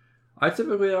fries. I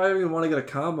don't even want to get a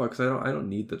combo because I don't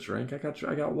need the drink. I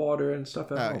got water and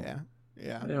stuff at home.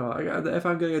 Yeah. You know, if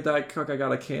I'm getting a Diet Coke, I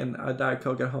got a Diet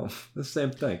Coke at home. The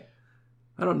same thing.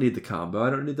 I don't need the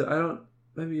combo.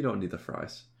 Maybe you don't need the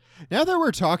fries. Now that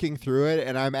we're talking through it,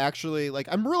 and I'm actually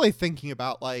I'm really thinking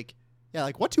about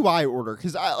what do I order?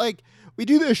 Because we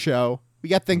do this show, we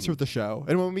get things for the show,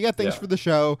 and when we get things for the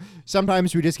show,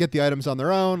 sometimes we just get the items on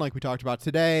their own, like we talked about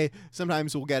today.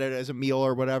 Sometimes we'll get it as a meal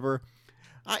or whatever.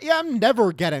 I'm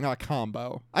never getting a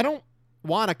combo. I don't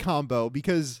want a combo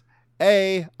because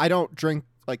I don't drink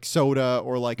soda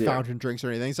or fountain drinks or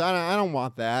anything, so I don't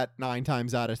want that 9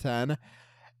 times out of 10.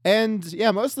 And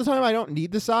yeah, most of the time I don't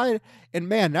need the side. And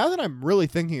man, now that I'm really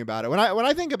thinking about it, when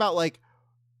I think about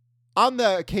on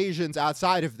the occasions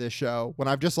outside of this show, when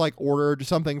I've just ordered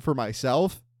something for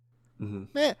myself,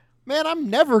 man, I'm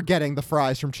never getting the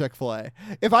fries from Chick-fil-A.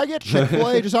 If I get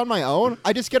Chick-fil-A just on my own,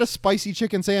 I just get a spicy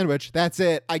chicken sandwich. That's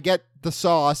it. I get the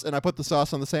sauce and I put the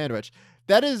sauce on the sandwich.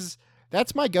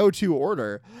 That's my go-to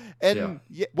order. And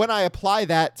when I apply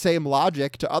that same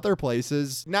logic to other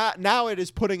places, now it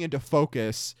is putting into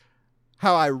focus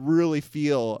how I really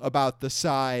feel about the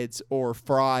sides or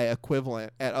fry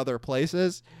equivalent at other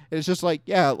places. It's just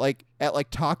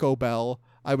at Taco Bell,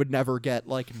 I would never get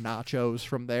nachos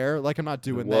from there. I'm not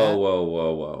doing that.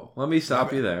 Whoa. Let me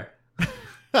stop you there.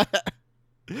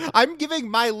 I'm giving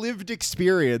my lived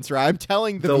experience, right? I'm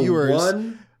telling the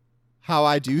viewers how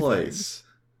I do things.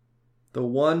 The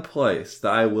one place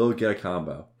that I will get a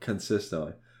combo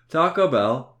consistently. Taco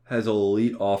Bell has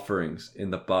elite offerings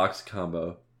in the box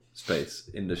combo space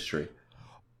industry.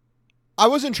 I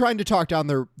wasn't trying to talk down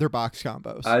their box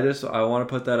combos. I want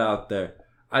to put that out there.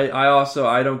 I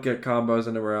don't get combos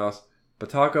anywhere else, but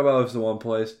Taco Bell is the one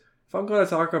place. If I'm going to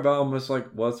Taco Bell, I'm just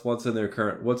what's in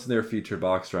their featured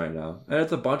box right now, and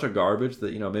it's a bunch of garbage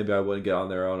that maybe I wouldn't get on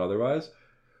their own otherwise.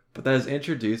 But that has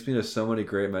introduced me to so many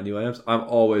great menu items. I'm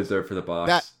always there for the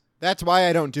box. That's why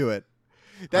I don't do it.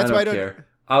 That's why I don't care.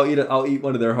 I'll eat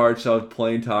one of their hard shelled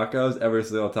plain tacos every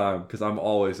single time because I'm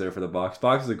always there for the box.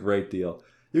 Box is a great deal.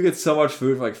 You get so much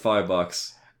food for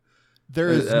 $5.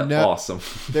 Awesome.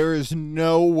 There is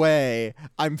no way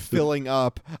I'm filling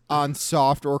up on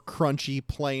soft or crunchy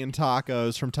plain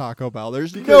tacos from Taco Bell.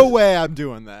 There's no way I'm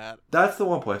doing that. That's the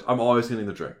one place I'm always getting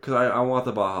the drink because I want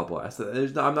the Baja Blast.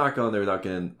 I'm not going there without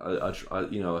getting a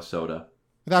soda.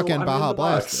 Without getting Baja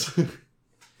Blast.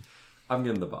 I'm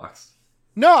getting the box.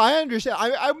 No, I understand.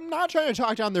 I'm not trying to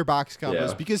talk down their box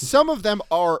combos because some of them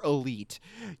are elite.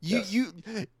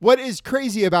 What is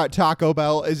crazy about Taco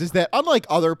Bell is that unlike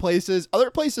other places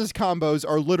combos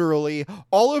are literally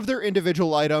all of their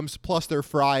individual items plus their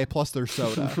fry plus their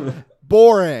soda.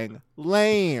 Boring,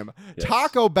 lame. Yes.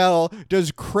 Taco Bell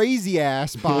does crazy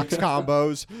ass box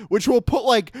combos, which will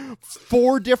put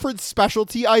 4 different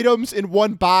specialty items in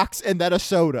one box and then a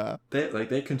soda.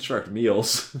 They construct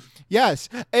meals. Yes.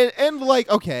 And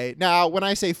okay, now when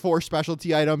I say 4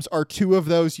 specialty items, are 2 of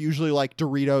those usually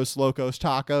Doritos Locos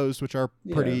Tacos, which are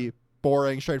pretty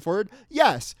boring, straightforward?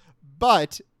 Yes.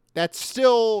 But that's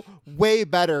still way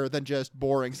better than just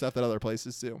boring stuff that other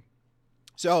places do.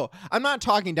 So I'm not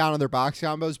talking down on their box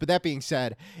combos, but that being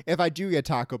said, if I do get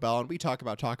Taco Bell, and we talk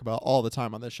about Taco Bell all the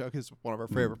time on this show because it's one of our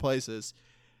favorite places,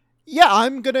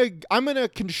 I'm gonna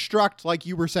construct, like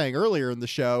you were saying earlier in the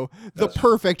show, the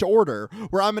perfect order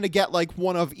where I'm gonna get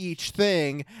one of each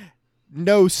thing,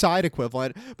 no side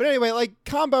equivalent. But anyway,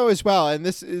 combo as well, and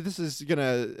this is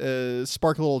gonna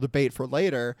spark a little debate for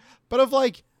later. But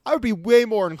I would be way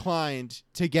more inclined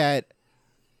to get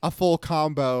a full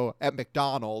combo at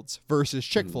McDonald's versus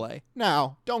Chick-fil-A.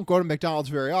 Now, don't go to McDonald's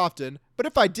very often, but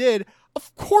if I did,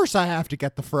 of course I have to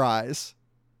get the fries.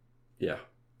 Yeah.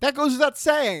 That goes without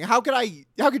saying. How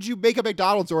could you make a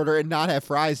McDonald's order and not have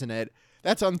fries in it?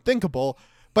 That's unthinkable.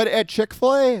 But at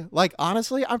Chick-fil-A,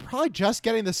 honestly, I'm probably just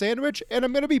getting the sandwich, and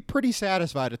I'm going to be pretty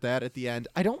satisfied at that at the end.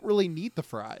 I don't really need the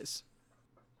fries.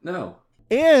 No.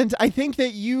 And I think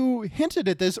that you hinted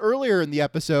at this earlier in the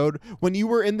episode when you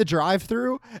were in the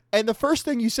drive-thru, and the first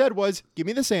thing you said was, give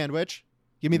me the sandwich,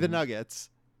 give me the nuggets.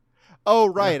 Oh,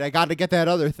 right, I got to get that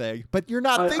other thing. But you're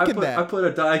not thinking that. I put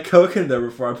a Diet Coke in there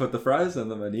before I put the fries on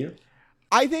the menu.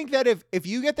 I think that if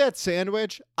you get that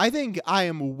sandwich, I think I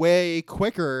am way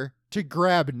quicker to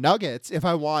grab nuggets if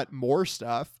I want more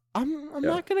stuff. I'm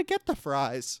not going to get the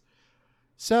fries.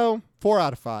 So, 4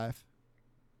 out of 5.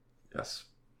 Yes.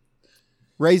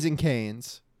 Raising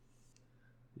Cane's.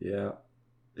 Yeah.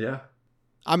 Yeah.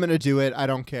 I'm going to do it. I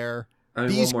don't care. I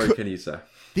mean, what more can you say?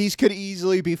 These could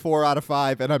easily be 4 out of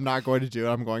 5, and I'm not going to do it.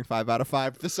 I'm going 5 out of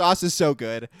 5. The sauce is so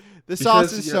good.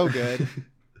 Sauce is so good.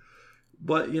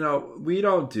 But,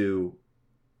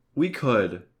 we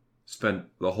could spend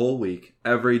the whole week,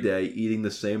 every day, eating the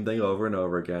same thing over and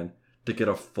over again to get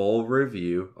a full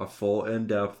review, a full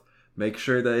in-depth Make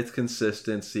sure that it's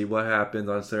consistent. See what happens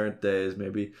on certain days.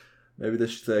 Maybe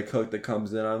the cook that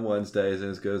comes in on Wednesday isn't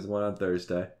as good as the one on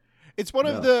Thursday. It's one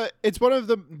of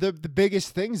the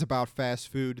biggest things about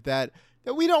fast food that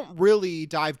we don't really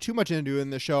dive too much into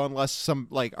in the show unless some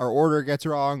like our order gets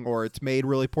wrong or it's made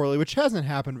really poorly, which hasn't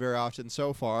happened very often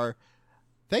so far.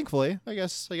 Thankfully, I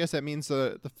guess that means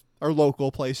our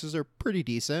local places are pretty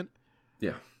decent.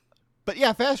 Yeah. But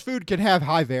yeah, fast food can have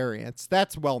high variance.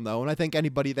 That's well known. I think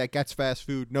anybody that gets fast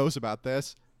food knows about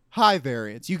this. High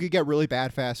variance. You could get really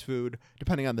bad fast food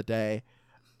depending on the day.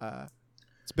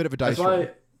 It's a bit of a dice roll.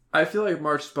 I feel like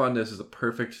March Spudness is a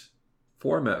perfect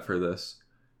format for this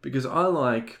because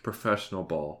unlike professional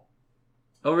ball,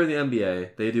 over the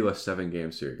NBA, they do a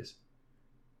 7-game series.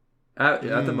 At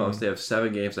the most, they have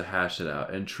 7 games to hash it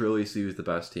out and truly see who's the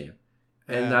best team.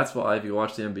 And that's why, if you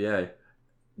watch the NBA,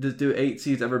 do 8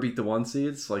 seeds ever beat the 1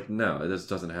 seeds? Like, no, this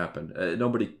doesn't happen.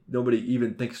 Nobody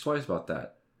even thinks twice about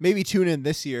that. Maybe tune in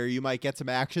this year. You might get some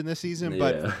action this season,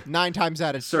 but 99 times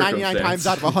out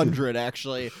of 100,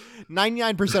 actually,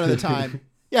 99% of the time,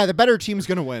 the better team's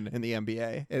going to win in the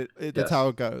NBA. That's how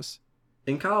it goes.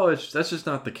 In college, that's just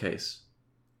not the case.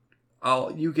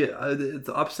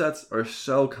 The upsets are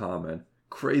so common.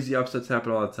 Crazy upsets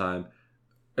happen all the time.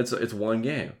 It's one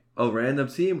game. A random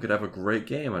team could have a great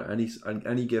game on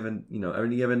any given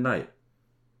night.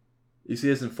 You see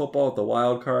this in football with the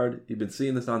wild card. You've been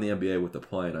seeing this on the NBA with the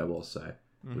play-in, I will say,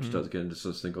 which does get into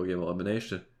a single game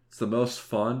elimination. It's the most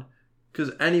fun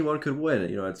because anyone could win.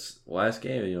 It's last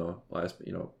game.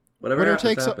 Whatever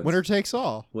happens. Winner takes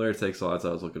all. Winner takes all. That's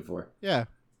what I was looking for. Yeah,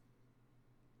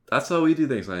 that's how we do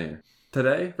things on here.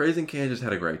 Today, Raising Cane's just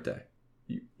had a great day.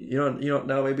 You don't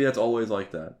know. Maybe that's always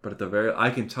like that, but I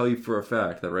can tell you for a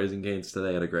fact that Raising Cane's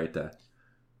today had a great day.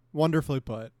 Wonderfully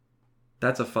put.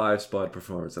 That's a 5 Spud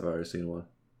performance if I've ever seen one.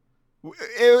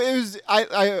 It was.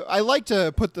 I like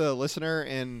to put the listener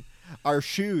in our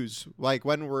shoes, like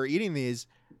when we're eating these,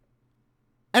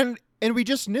 and we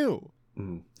just knew.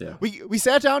 Yeah. We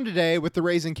sat down today with the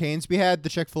Raising Cane's. We had the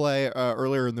Chick-fil-A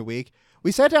earlier in the week.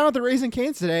 We sat down at the Raising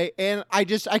Cane's today, and I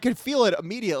could feel it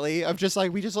immediately. Of just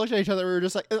like we just looked at each other. We were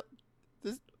just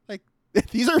like,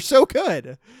 these are so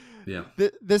good. Yeah.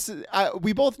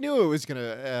 We both knew it was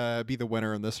gonna be the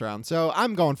winner in this round. So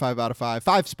I'm going 5 out of 5.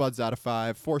 5 Spuds out of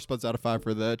 5. 4 Spuds out of 5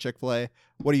 for the Chick-fil-A.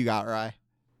 What do you got, Rye?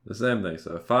 The same thing.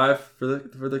 So 5 for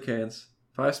the Canes.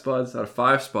 5 Spuds out of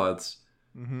 5 Spuds.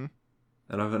 Mm-hmm.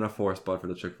 And I'm gonna 4 Spud for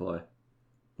the Chick-fil-A.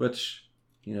 Which,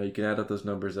 you can add up those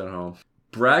numbers at home.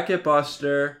 Bracket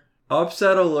Buster.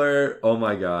 Upset alert. Oh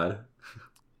my god.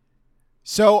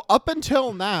 So up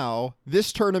until now,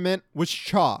 this tournament was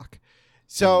chalk.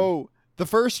 So the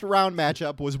first round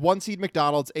matchup was 1 seed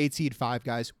McDonald's, 8 seed Five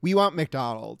Guys. We want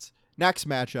McDonald's. Next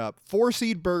matchup, 4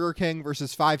 seed Burger King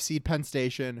versus 5 seed Penn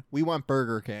Station. We want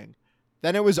Burger King.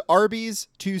 Then it was Arby's,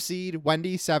 2 seed,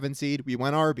 Wendy's, 7 seed. We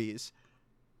went Arby's.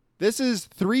 This is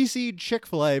 3 seed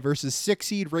Chick-fil-A versus 6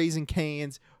 seed Raising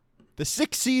Cane's. The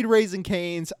 6 seed Raising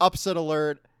Cane's upset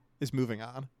alert is moving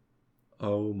on.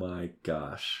 Oh my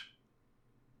gosh.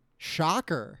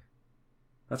 Shocker.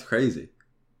 That's crazy.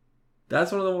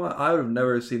 That's one of the ones I would have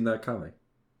never seen that coming.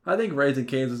 I think Raising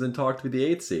Cane's was in talk to be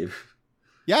the 8th seed.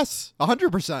 Yes,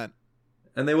 100%.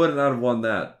 And they wouldn't have won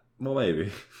that. Well,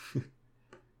 maybe.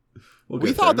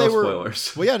 We thought they were.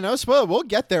 Spoilers. Well, yeah, no spoilers. We'll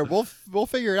get there. We'll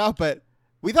figure it out. But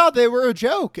we thought they were a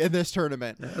joke in this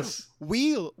tournament. Yes.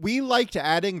 We liked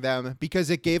adding them because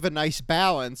it gave a nice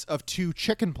balance of 2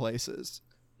 chicken places.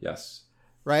 Yes.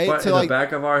 Right. But in the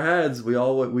back of our heads, we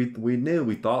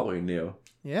thought we knew.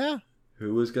 Yeah.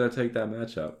 Who was going to take that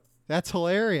matchup? That's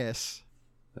hilarious.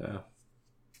 Yeah.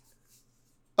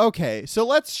 Okay, so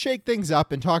let's shake things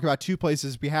up and talk about 2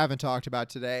 places we haven't talked about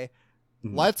today.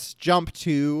 Mm-hmm. Let's jump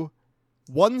to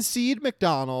 1 seed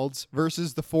McDonald's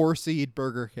versus the 4 seed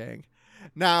Burger King.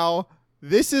 Now,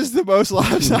 this is the most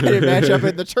lopsided matchup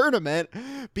in the tournament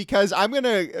because I'm going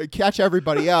to catch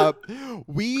everybody up.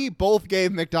 We both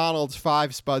gave McDonald's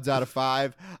 5 Spuds out of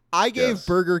 5. I gave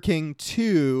Burger King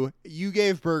 2. You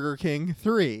gave Burger King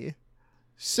 3.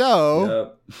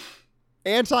 So,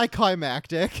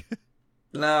 anticlimactic.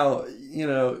 Now,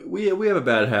 we have a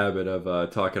bad habit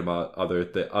of talking about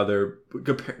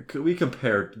we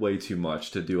compare way too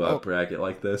much to do a bracket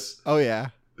like this. Oh, yeah.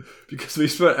 Because we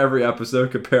spent every episode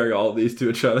comparing all of these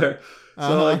to each other.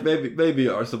 So maybe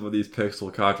some of these picks will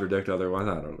contradict other ones.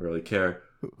 I don't really care.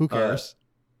 Who cares?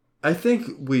 I think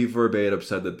we verbatim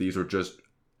said that these were just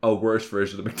a worse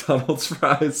version of McDonald's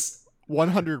fries.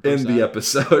 100%. In the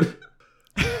episode.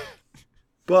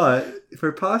 But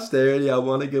for posterity, I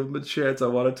want to give them a chance. I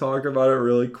want to talk about it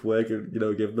really quick and,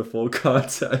 give the full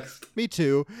context. Me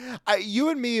too. You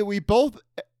and me, we both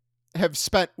have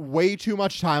spent way too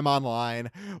much time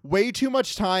online, way too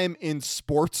much time in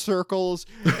sports circles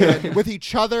and with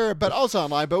each other, but also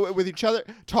online, but with each other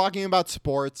talking about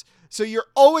sports. So you're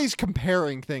always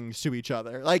comparing things to each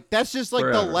other. Like, that's just like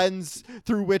the lens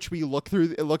through which we look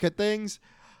at things.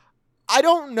 I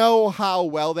don't know how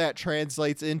well that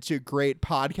translates into great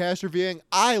podcast reviewing.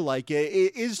 I like it.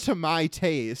 It is to my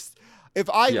taste.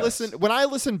 When I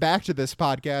listen back to this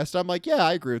podcast, I'm like, yeah,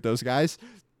 I agree with those guys.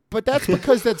 But that's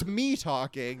because that's me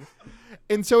talking.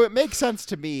 And so it makes sense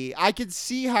to me. I could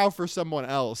see how for someone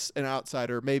else, an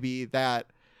outsider, maybe that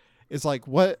is like,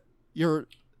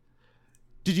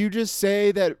 did you just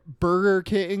say that Burger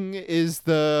King is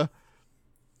the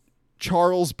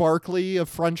Charles Barkley of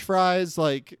French fries?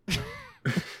 Like,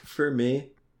 for me,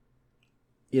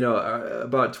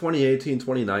 about 2018,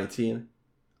 2019,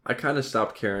 I kind of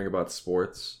stopped caring about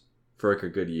sports for like a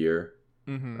good year.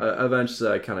 Mm-hmm.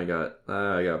 Eventually, I kind of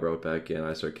got roped back in.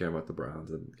 I started caring about the Browns,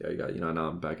 and I got now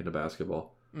I'm back into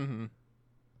basketball. Mm-hmm.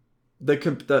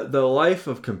 The life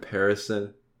of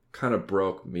comparison kind of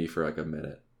broke me for like a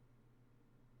minute,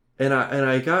 and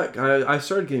I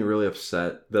started getting really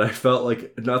upset that I felt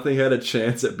like nothing had a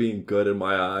chance at being good in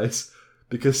my eyes,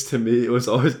 because to me it was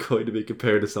always going to be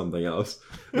compared to something else,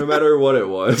 no matter what it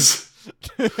was.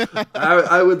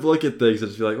 I would look at things and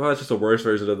just be like, well, it's just a worse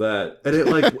version of that, and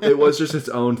it was just its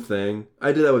own thing.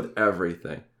 I did that with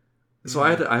everything, so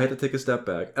I had to take a step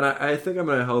back, and I think I'm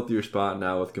in a healthier spot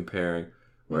now with comparing.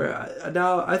 Where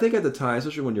I think at the time,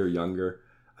 especially when you're younger,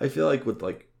 I feel like with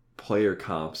like player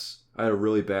comps, I had a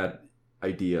really bad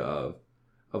idea of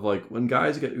like when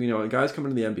guys when guys come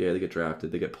into the NBA, they get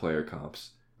drafted, they get player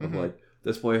comps of like,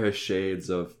 this player has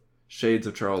shades of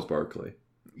Charles Barkley.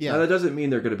 Yeah, now, that doesn't mean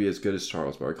they're going to be as good as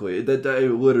Charles Barkley. It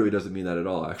literally doesn't mean that at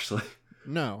all, actually.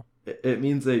 No. It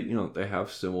means they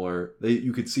have similar.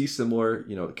 You could see similar,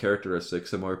 characteristics,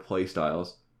 similar play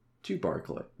styles to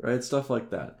Barkley, right? Stuff like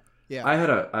that. Yeah. I had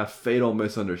a fatal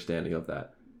misunderstanding of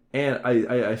that, and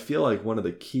I feel like one of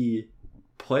the key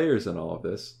players in all of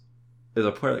this is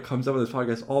a player that comes up on this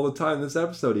podcast all the time. This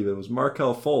episode even was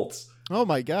Markelle Fultz. Oh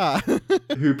my God.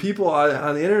 Who people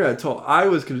on the internet told, I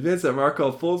was convinced that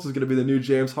Markelle Fultz was going to be the new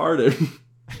James Harden.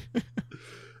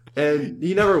 And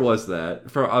he never was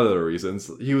that for other reasons.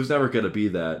 He was never going to be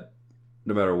that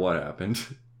no matter what happened.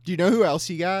 Do you know who else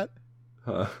he got?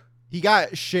 Huh? He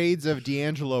got shades of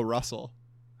D'Angelo Russell.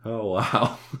 Oh,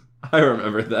 wow. I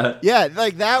remember that. Yeah,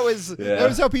 like that was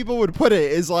how people would put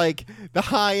it, is like the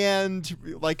high end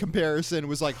like comparison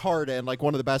was like Harden, like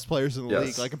one of the best players in the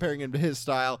league, like comparing him to his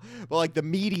style. But like the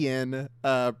median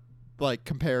like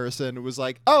comparison was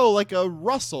like, oh, like a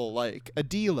Russell, like a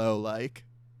D'Lo, like.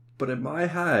 But in my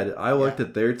head, I looked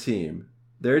at their team.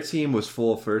 Their team was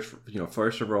full of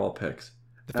first overall picks.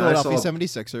 The Philadelphia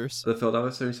 76ers. The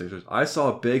Philadelphia 76ers. I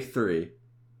saw a big three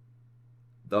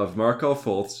of Markelle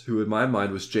Fultz, who in my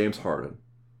mind was James Harden.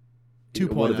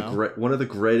 2.0. One of the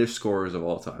greatest scorers of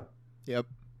all time. Yep.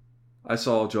 I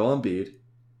saw Joel Embiid,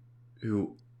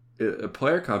 who a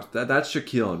player comps, that's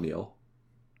Shaquille O'Neal.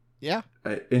 Yeah.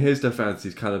 In his defense,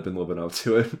 he's kind of been living up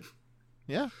to it.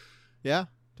 Yeah. Yeah,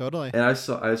 totally. And I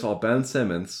saw Ben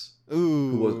Simmons,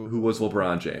 who was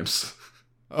LeBron James.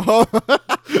 Oh.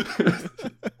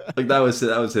 Like that was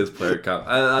his player comp.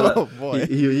 Oh boy.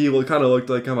 He kind of looked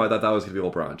like him. I thought that was going to be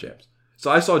LeBron James.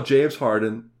 So I saw James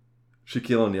Harden,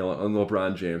 Shaquille O'Neal, and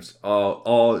LeBron James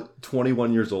all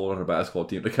 21 years old on a basketball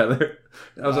team together.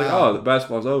 And I was like, oh, the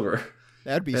basketball's over.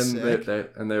 That'd be sick.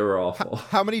 They were awful.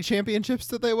 How many championships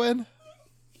did they win?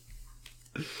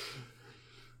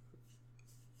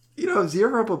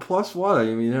 0 but +1. I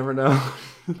mean, you never know.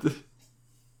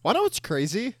 Why know what's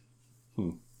crazy?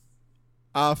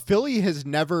 Philly has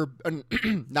never,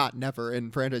 not never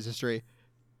in franchise history,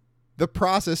 the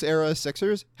process era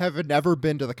Sixers have never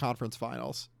been to the conference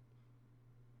finals.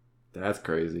 That's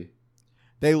crazy.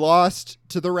 They lost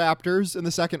to the Raptors in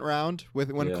the second round when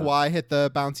Kawhi hit the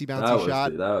bouncy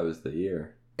shot. That was the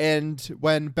year. And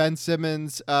when Ben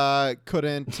Simmons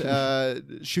couldn't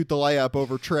shoot the layup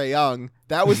over Trae Young,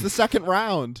 that was the second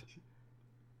round.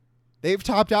 They've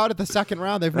topped out at the second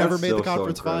round. They've never made the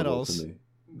conference finals. To me,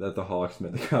 that the Hawks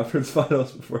made the conference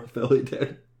finals before Philly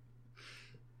did.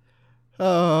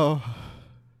 Oh.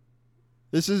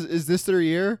 Is this their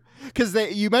year? Because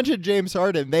you mentioned James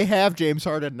Harden. They have James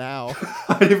Harden now.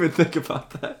 I didn't even think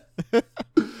about that.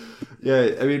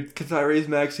 Yeah, I mean, can Tyrese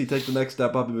Maxey take the next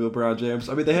step up and be LeBron James?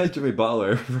 I mean, they had Jimmy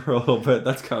Butler for a little bit.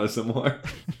 That's kind of similar.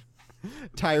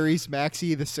 Tyrese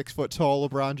Maxey, the 6 foot tall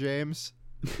LeBron James.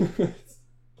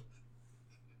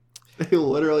 He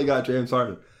literally got James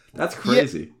Harden. That's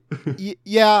crazy.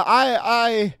 Yeah,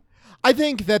 I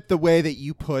think that the way that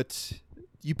you put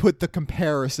the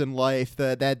comparison life,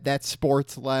 that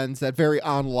sports lens, that very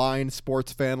online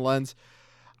sports fan lens,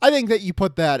 I think that you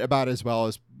put that about as well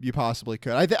as you possibly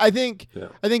could. I think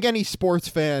any sports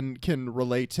fan can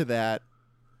relate to that.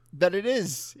 That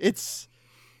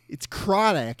it's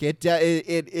chronic. It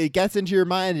gets into your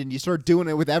mind, and you start doing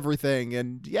it with everything.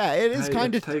 And yeah, it is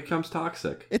kind of. It becomes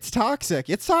toxic. It's toxic.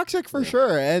 It's toxic for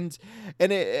sure. And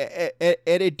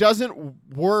it doesn't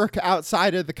work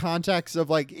outside of the context of,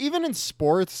 like, even in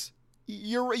sports.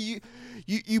 You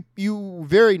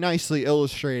very nicely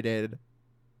illustrated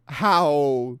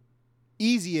how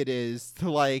easy it is to,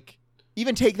 like,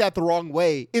 even take that the wrong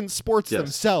way in sports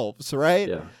themselves, right?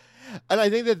 Yeah. And I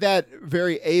think that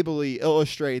very ably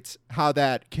illustrates how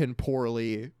that can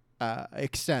poorly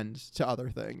extend to other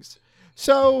things.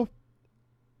 So,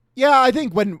 yeah, I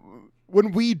think when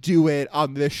we do it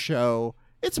on this show,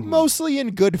 it's mostly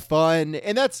in good fun.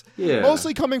 And that's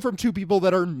mostly coming from two people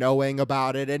that are knowing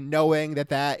about it and knowing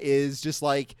that is just,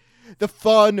 like, the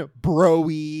fun,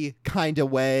 bro-y kind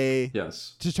of way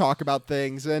to talk about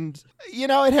things. And,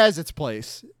 it has its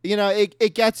place.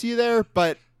 It gets you there,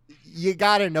 but you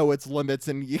gotta know its limits,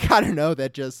 and you gotta know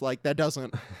that just, like, that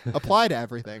doesn't apply to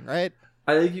everything, right?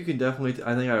 I think you can definitely.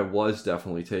 I think I was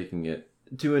definitely taking it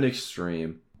to an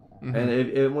extreme,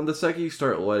 and when the second you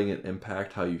start letting it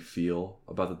impact how you feel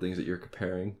about the things that you're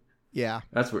comparing,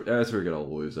 that's where you're gonna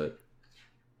lose it.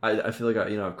 I feel like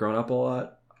I've grown up a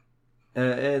lot,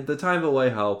 and the time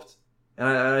away helped, and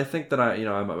I think that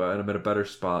I'm in a better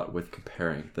spot with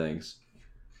comparing things.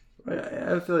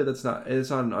 I feel like it's not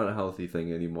an unhealthy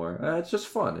thing anymore. It's just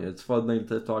fun. It's a fun thing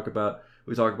to talk about.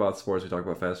 We talk about sports. We talk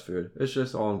about fast food. It's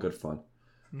just all in good fun.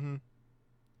 Mm-hmm.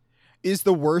 Is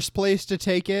the worst place to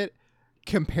take it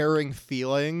comparing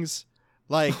feelings?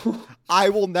 Like, I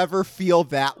will never feel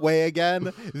that way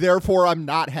again. Therefore, I'm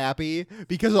not happy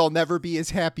because I'll never be as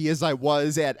happy as I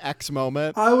was at X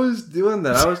moment. I was doing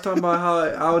that. I was talking about how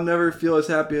I would never feel as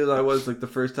happy as I was, like, the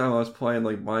first time I was playing,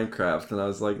 like, Minecraft. And I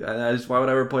was like, why would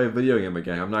I ever play a video game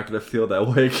again? I'm not going to feel that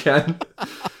way again.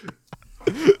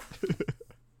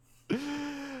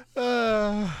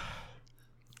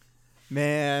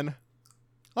 Man,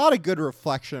 a lot of good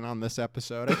reflection on this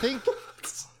episode. I think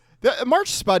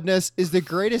March Spudness is the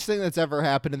greatest thing that's ever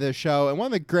happened to this show, and one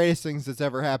of the greatest things that's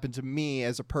ever happened to me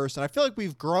as a person. I feel like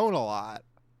we've grown a lot.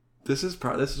 This is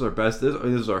our best. This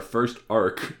is our first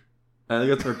arc. I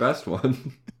think it's our best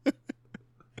one.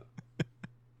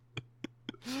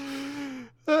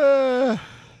 I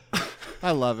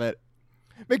love it.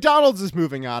 McDonald's is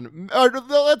moving on.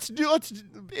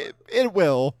 It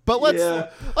will, but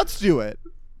let's do it.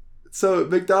 So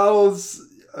McDonald's,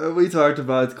 we talked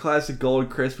about classic gold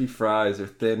crispy fries or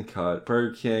thin cut.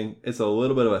 Burger King, it's a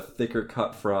little bit of a thicker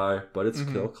cut fry, but it's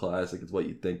still classic. It's what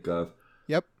you think of.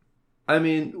 Yep. I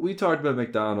mean, we talked about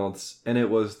McDonald's, and it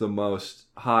was the most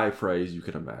high praise you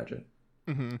could imagine.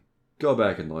 Mm-hmm. Go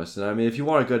back and listen. I mean, if you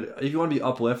want to be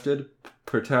uplifted,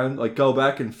 pretend, like, go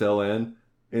back and fill in,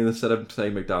 and instead of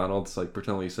saying McDonald's, like,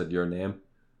 pretend like you said your name,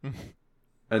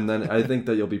 and then I think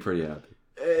that you'll be pretty happy.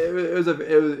 It was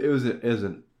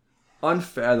an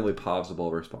unfathomably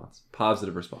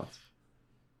positive response.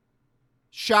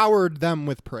 Showered them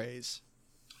with praise.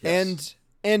 Yes.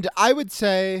 And I would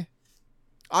say,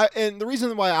 and the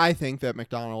reason why I think that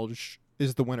McDonald's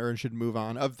is the winner and should move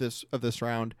on of this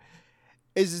round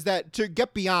is that to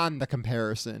get beyond the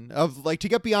comparison of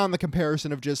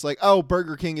just like, oh,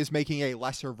 Burger King is making a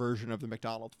lesser version of the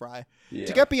McDonald's fry. Yeah.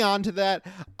 To get beyond to that,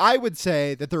 I would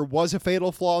say that there was a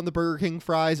fatal flaw in the Burger King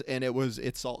fries, and it was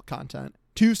its salt content.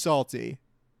 Too salty.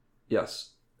 Yes.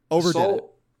 Overdid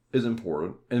salt is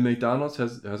important, and McDonald's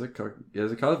has it covered.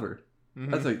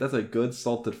 Mm-hmm. That's a good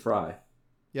salted fry.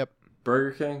 Yep.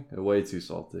 Burger King, way too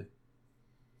salty.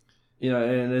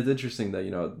 And it's interesting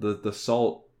that the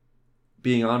salt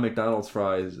being on McDonald's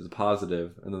fries is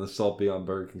positive, and then the salt being on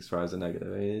Burger King's fries is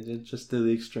negative. I mean, it's just to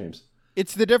the extremes.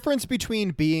 It's the difference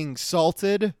between being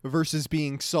salted versus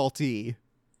being salty.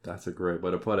 That's a great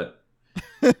way to put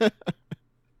it.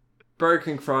 Burger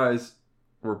King fries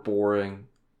were boring,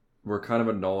 were kind of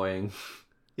annoying.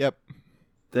 Yep.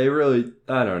 They really,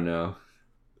 I don't know.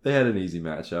 They had an easy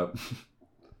matchup.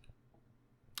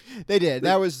 They did.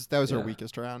 That was our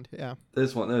weakest round. Yeah.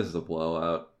 This is a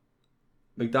blowout.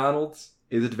 McDonald's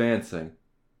is advancing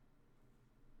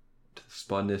to the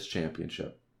Spudness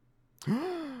Championship.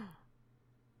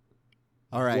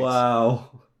 All right.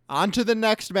 Wow. On to the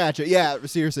next matchup. Yeah,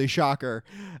 seriously, shocker.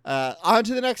 On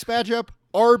to the next matchup.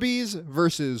 Arby's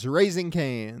versus Raising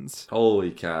Cane's.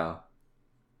 Holy cow.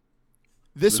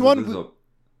 This This one, is a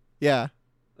yeah.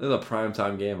 this is a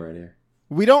primetime game right here.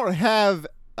 We don't have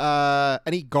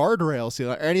any guardrails here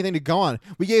or anything to go on.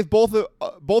 We gave both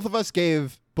of us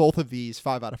gave both of these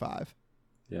 5 out of 5.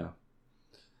 Yeah.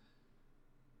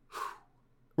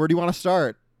 Where do you want to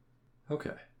start?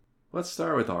 Okay. Let's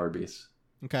start with Arby's.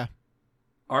 Okay.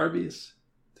 Arby's,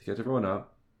 to catch everyone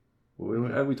up,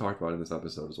 we talked about it in this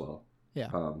episode as well. Yeah.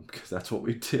 Because that's what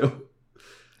we do.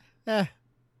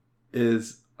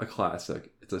 Is a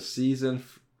classic. It's a seasoned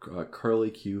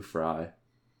curly Q fry.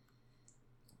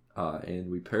 And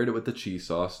we paired it with the cheese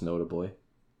sauce, notably.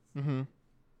 Mm-hmm.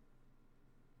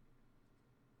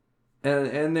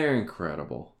 And they're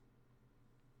incredible.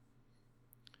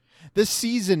 The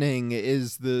seasoning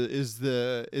is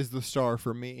the star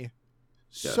for me.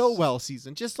 Yes. So well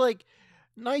seasoned, just like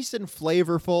nice and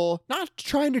flavorful. Not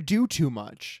trying to do too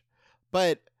much,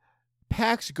 but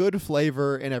packs good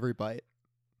flavor in every bite.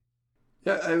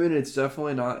 Yeah, I mean, it's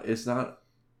definitely not. It's not.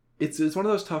 It's one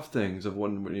of those tough things of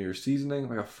when you're seasoning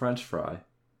like a French fry.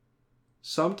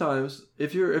 Sometimes,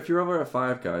 if you're over at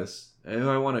Five Guys, and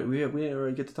we didn't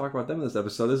really get to talk about them in this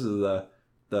episode. This is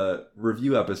the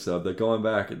review episode. They're going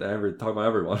back and talking about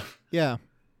everyone. Yeah.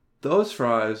 Those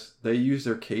fries, they use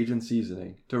their Cajun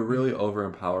seasoning to really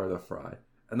overempower the fry,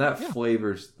 and that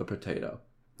flavors the potato,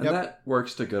 and that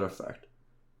works to good effect.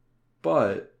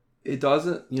 But it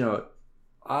doesn't. We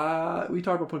talked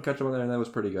about putting ketchup on there, and that was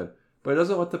pretty good. But it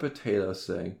doesn't let the potato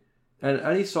sing. And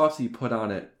any sauce you put on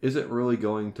it isn't really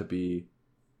going to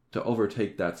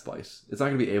overtake that spice. It's not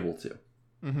going to be able to.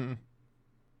 Mm-hmm.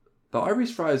 The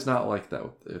Arby's fry is not like that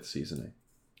with its seasoning.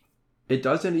 It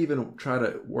doesn't even try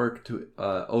to work to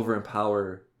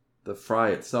overempower the fry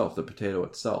itself, the potato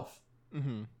itself.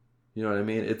 Mm-hmm. You know what I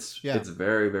mean? It's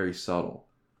very, very subtle.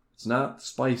 It's not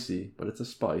spicy, but it's a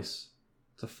spice.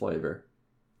 It's a flavor.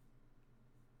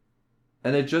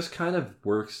 And it just kind of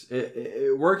works.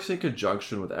 It works in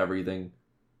conjunction with everything.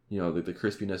 The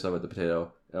crispiness of it, the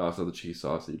potato, and also the cheese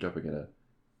sauce that you're dipping in it.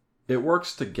 It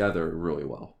works together really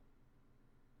well.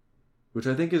 Which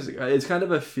I think it's kind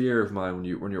of a fear of mine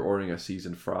when you're ordering a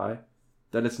seasoned fry,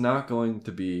 that it's going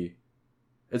to be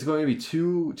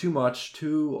too much,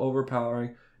 too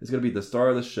overpowering. It's going to be the star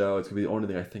of the show. It's going to be the only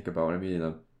thing I think about when I'm eating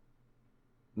them.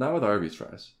 Not with Arby's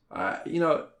fries.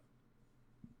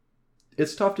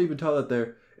 It's tough to even tell that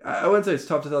they're... I wouldn't say it's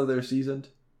tough to tell that they're seasoned,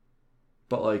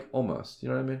 but like almost. You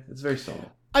know what I mean? It's very subtle.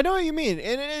 I know what you mean,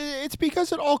 and it's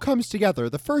because it all comes together.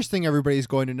 The first thing everybody's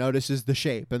going to notice is the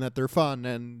shape and that they're fun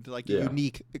and like a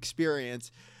unique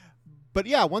experience. But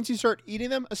yeah, once you start eating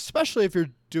them, especially if you're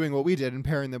doing what we did and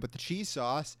pairing them with the cheese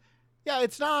sauce,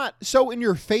 it's not so in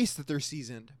your face that they're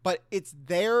seasoned, but it's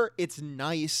there. It's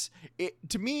nice.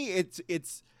 To me,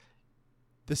 it's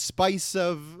the spice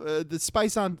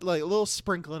on like a little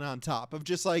sprinkling on top of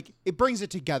just like it brings it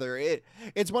together.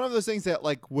 It's one of those things that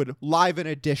like would liven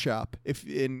a dish up if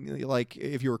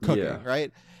you were cooking,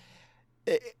 right?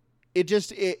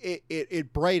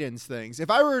 It brightens things.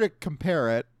 If I were to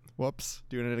compare it,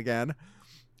 doing it again.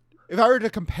 If I were to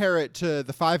compare it to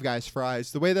the Five Guys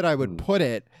fries, the way that I would put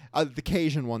it, the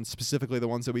Cajun ones, specifically the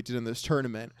ones that we did in this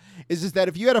tournament, is that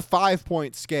if you had a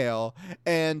 5-point scale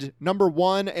and number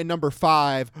 1 and number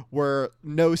 5 were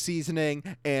no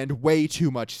seasoning and way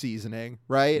too much seasoning,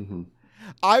 right? Mm-hmm.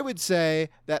 I would say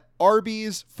that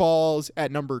Arby's falls at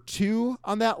number 2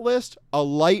 on that list, a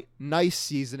light, nice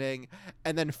seasoning,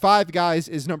 and then Five Guys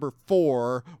is number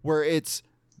 4, where it's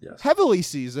heavily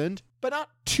seasoned, but not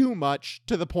too much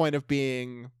to the point of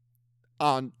being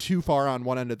on too far on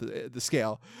one end of the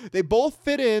scale. They both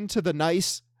fit into the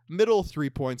nice middle 3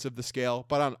 points of the scale,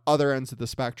 but on other ends of the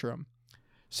spectrum.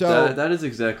 So that is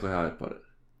exactly how I put it.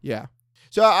 Yeah.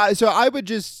 So I would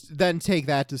just then take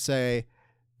that to say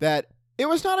that it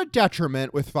was not a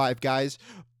detriment with Five Guys,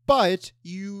 but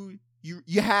you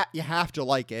have to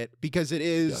like it because it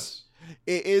is. Yes.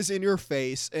 It is in your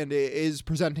face and it is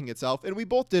presenting itself. And we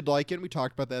both did like it. And we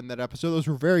talked about that in that episode. Those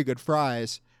were very good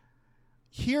fries.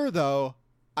 Here, though,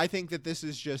 I think that this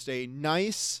is just a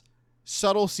nice,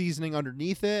 subtle seasoning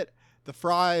underneath it. The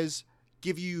fries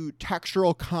give you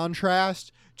textural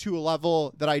contrast to a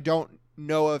level that I don't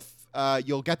know if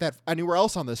you'll get that anywhere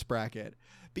else on this bracket.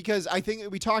 Because I think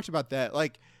we talked about that.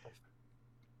 Like,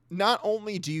 not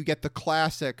only do you get the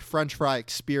classic French fry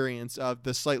experience of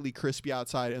the slightly crispy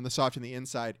outside and the soft on the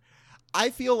inside, I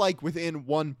feel like within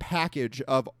one package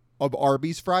of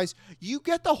Arby's fries, you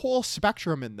get the whole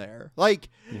spectrum in there. Like,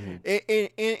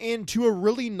 in to a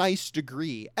really nice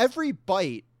degree. Every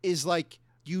bite is like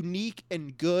unique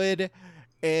and good,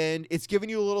 and it's giving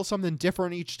you a little something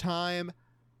different each time.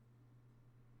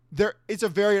 It's a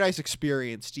very nice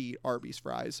experience to eat Arby's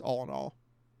fries, all in all.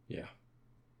 Yeah.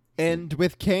 And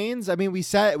with Canes, I mean, we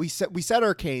said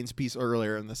our Canes piece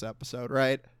earlier in this episode,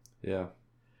 right? Yeah.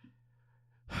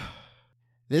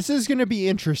 This is going to be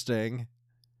interesting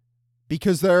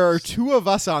because there are two of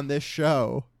us on this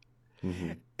show,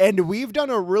 and we've done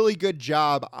a really good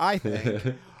job, I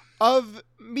think, of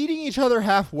meeting each other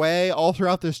halfway all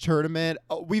throughout this tournament.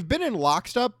 We've been in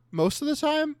lockstep most of the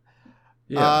time,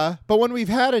 but when we've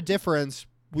had a difference,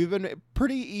 we've been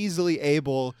pretty easily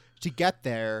able to get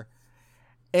there.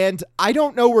 And I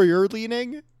don't know where you're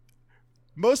leaning,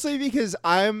 mostly because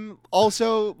I'm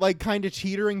also like kind of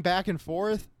teetering back and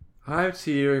forth. I'm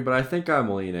teetering, but I think I'm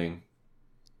leaning.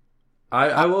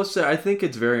 I will say I think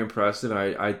it's very impressive.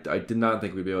 I did not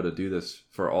think we'd be able to do this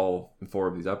for all 4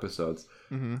 of these episodes.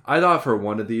 Mm-hmm. I thought for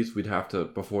one of these we'd have to,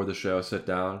 before the show, sit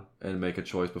down and make a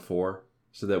choice before,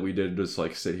 so that we didn't just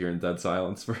like sit here in dead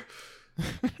silence for.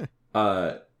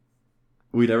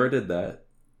 We never did that,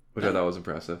 which I thought was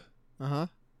impressive.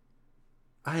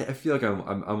 I feel like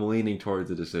I'm leaning towards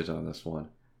the decision on this one.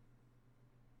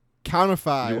 Count of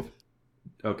 5.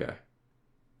 Okay.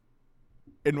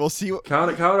 And we'll see. Count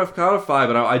of 5,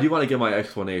 but I do want to get my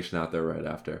explanation out there right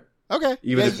after. Okay.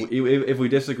 Even if we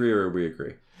disagree or we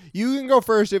agree. You can go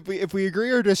first. If we agree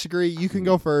or disagree, you can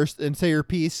go first and say your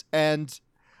piece. And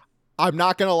I'm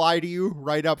not gonna lie to you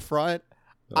right up front.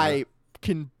 I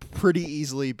can pretty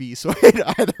easily be swayed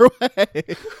either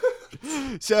way.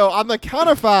 So on the count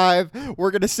of 5,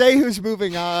 we're gonna say who's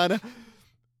moving on.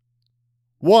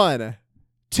 1,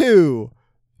 2,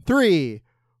 3,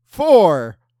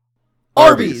 4.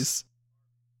 Arby's.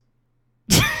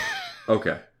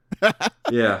 Okay.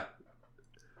 Yeah.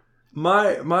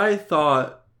 My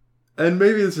thought, and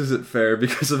maybe this isn't fair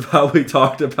because of how we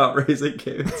talked about Raising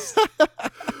Cane's,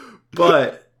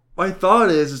 but my thought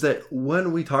is that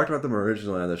when we talked about them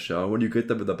originally on the show, when you get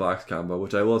them in the box combo,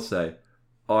 which I will say,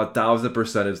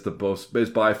 1,000% is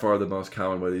by far the most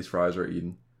common way these fries are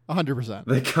eaten. 100%.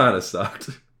 They kind of sucked.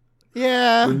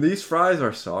 Yeah. When these fries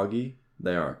are soggy,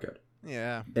 they aren't good.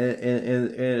 Yeah.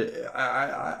 And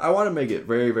I want to make it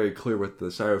very, very clear with the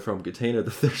styrofoam container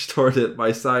that they're stored at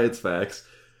my science facts.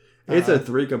 It's a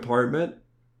 3-compartment.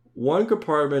 One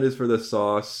compartment is for the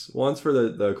sauce. One's for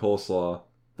the coleslaw.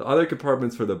 The other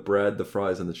compartment's for the bread, the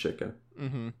fries, and the chicken.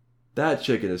 Mm-hmm. That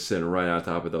chicken is sitting right on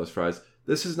top of those fries.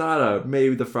 This is not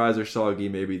maybe the fries are soggy,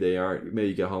 maybe they aren't. Maybe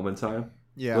you get home in time.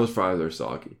 Yeah. Those fries are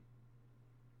soggy.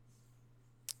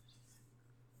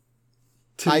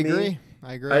 I agree.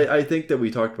 I think that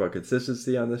we talked about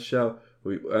consistency on this show.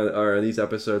 Or in these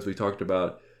episodes, we talked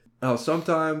about how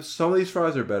sometimes some of these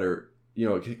fries are better. You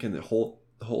know, can hold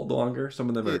longer. Some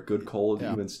of them are good cold,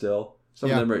 even still. Some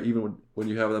of them are, even when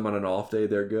you have them on an off day,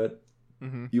 they're good.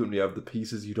 Mm-hmm. Even when you have the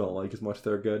pieces you don't like as much,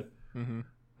 they're good. Mm-hmm.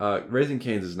 Raising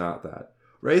Cane's is not that.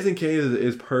 Raising Cane's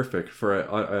is perfect for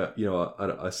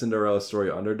a Cinderella story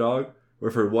underdog,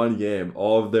 where for one game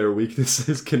all of their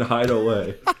weaknesses can hide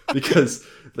away because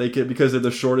they're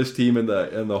the shortest team in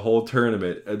the whole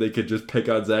tournament, and they could just pick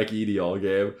on Zach Edey all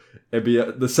game and be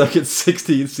the second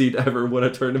 16th seed ever win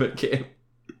a tournament game.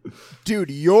 Dude,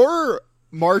 your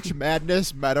March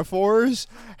Madness metaphors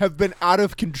have been out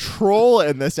of control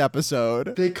in this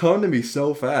episode. They come to me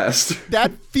so fast.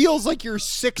 That feels like your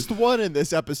 6th one in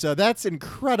this episode. That's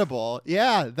incredible.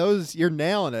 Yeah, you're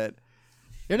nailing it.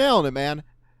 You're nailing it, man.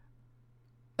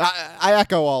 I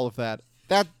echo all of that.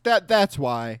 That's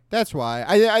why. I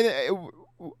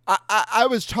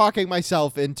was talking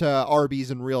myself into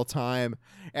Arby's in real time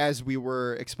as we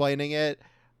were explaining it.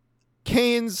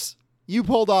 Cane's, you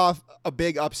pulled off a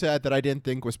big upset that I didn't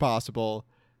think was possible.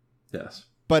 Yes.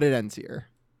 But it ends here.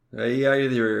 You gotta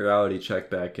get your reality check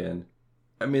back in.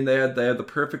 I mean, they had the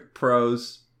perfect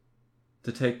pros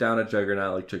to take down a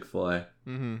juggernaut like Chick-fil-A.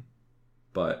 Mm-hmm.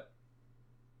 But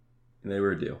they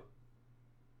were due.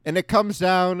 And it comes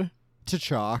down to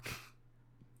chalk.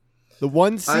 The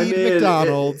 1 seed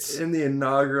McDonald's. In the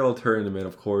inaugural tournament,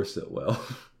 of course it will.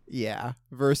 Yeah.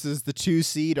 Versus the 2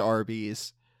 seed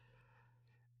Arby's.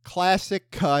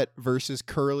 Classic cut versus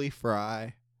curly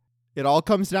fry. It all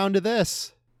comes down to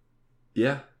this.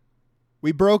 Yeah.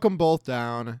 We broke them both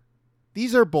down.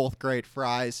 These are both great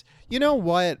fries. You know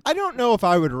what? I don't know if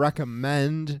I would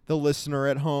recommend the listener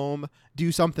at home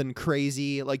do something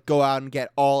crazy, like go out and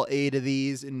get all 8 of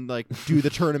these and like do the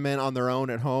tournament on their own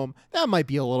at home. That might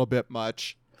be a little bit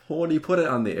much. Well, when you put it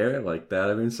on the air like that,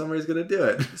 I mean, somebody's going to do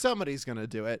it. Somebody's going to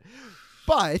do it.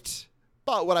 But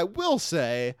what I will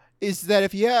say is that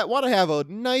if you want to have a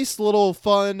nice little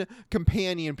fun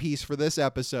companion piece for this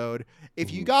episode,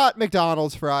 if you got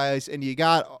McDonald's fries and you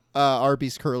got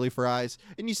Arby's curly fries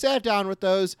and you sat down with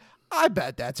those, I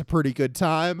bet that's a pretty good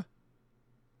time.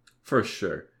 For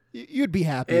sure. You'd be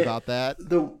happy about that.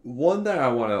 The one that I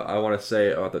want to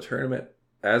say about the tournament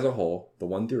as a whole, the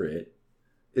 1 through 8,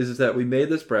 is that we made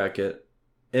this bracket,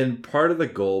 and part of the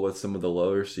goal with some of the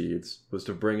lower seeds was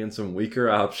to bring in some weaker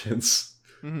options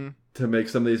to make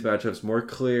some of these matchups more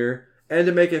clear and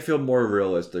to make it feel more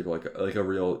realistic, like a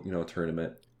real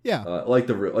tournament. Yeah, like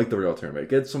the real tournament.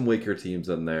 Get some weaker teams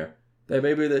in there. That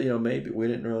maybe we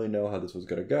didn't really know how this was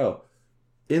going to go.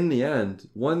 In the end,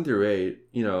 1 through 8,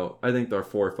 I think our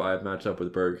 4 or 5 matchup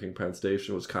with Burger King Penn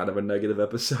Station was kind of a negative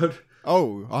episode.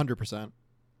 Oh, 100%.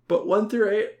 But 1 through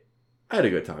 8, I had a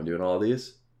good time doing all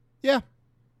these. Yeah.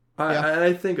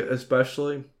 I think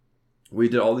especially we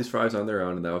did all these fries on their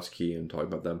own, and that was key in talking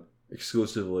about them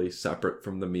exclusively separate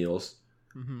from the meals.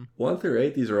 1 through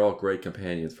 8, these are all great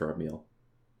companions for our meal.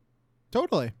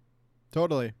 Totally.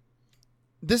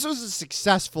 This was a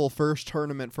successful first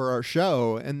tournament for our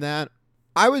show, and that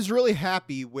I was really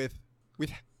happy with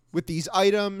these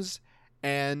items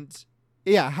and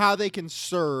how they can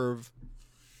serve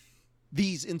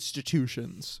these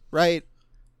institutions, right?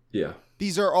 Yeah.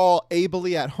 These are all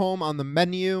ably at home on the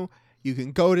menu. You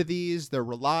can go to these. They're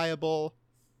reliable.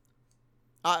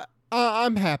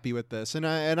 I'm happy with this, and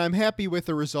I'm happy with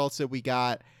the results that we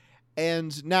got.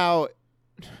 And now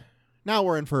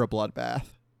we're in for a bloodbath.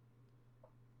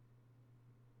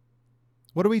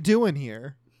 What are we doing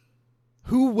here?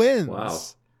 Who wins? Wow.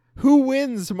 Who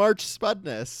wins March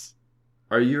Spudness?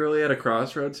 Are you really at a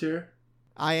crossroads here?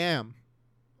 I am.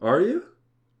 Are you?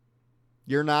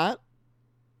 You're not?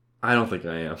 I don't think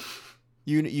I am.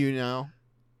 You know?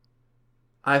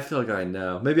 I feel like I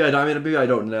know. Maybe I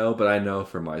don't know, but I know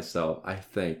for myself. I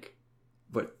think.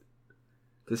 But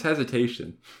this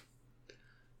hesitation,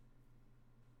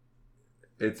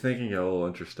 it's making it a little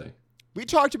interesting. We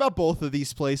talked about both of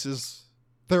these places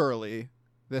thoroughly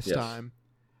this time.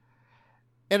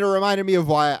 And it reminded me of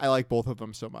why I like both of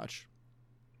them so much.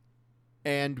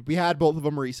 And we had both of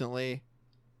them recently,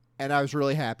 and I was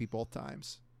really happy both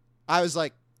times. I was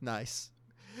like, nice.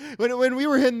 When we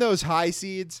were hitting those high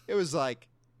seeds, it was like,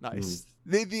 nice.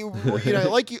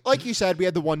 Like you said, we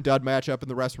had the one dud matchup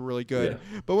and the rest were really good.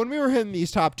 Yeah. But when we were hitting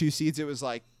these top 2 seeds, it was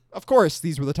like, of course,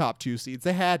 these were the top 2 seeds.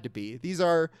 They had to be. These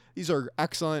are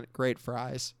excellent, great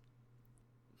fries.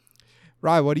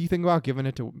 Rye, what do you think about giving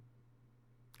it to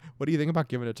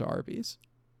Arby's?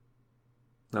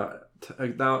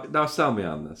 Now sell me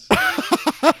on this.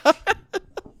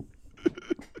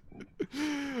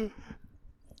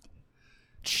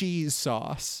 Cheese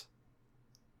sauce.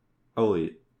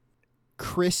 Elite.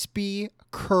 Crispy,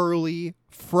 curly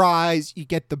fries. You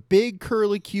get the big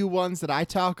curly Q ones that I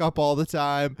talk up all the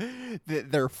time.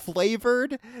 They're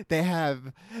flavored. They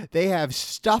have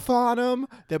stuff on them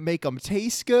that make them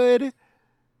taste good.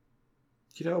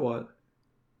 You know what?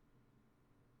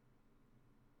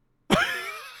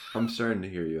 I'm starting to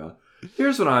hear you out.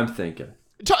 Here's what I'm thinking.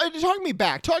 Talk me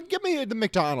back. Give me the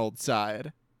McDonald's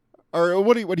side. Or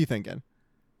what are you thinking?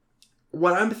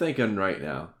 What I'm thinking right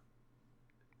now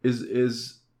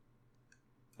is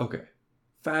okay.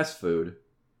 Fast food.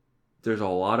 There's a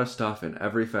lot of stuff in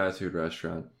every fast food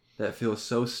restaurant that feels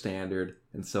so standard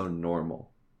and so normal.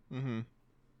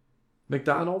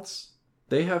 McDonald's,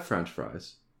 they have French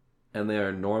fries. And they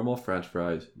are normal French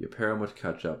fries. You pair them with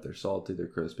ketchup. They're salty, they're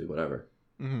crispy, whatever.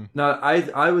 Now,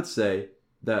 I would say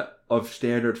that of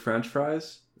standard French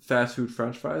fries, fast food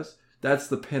French fries, that's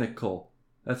the pinnacle.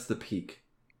 That's the peak,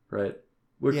 right?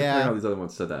 We're comparing how these other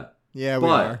ones to that. Yeah, we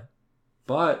are.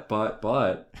 But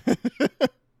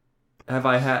have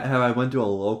I went to a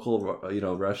local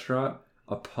restaurant,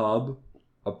 a pub,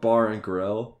 a bar and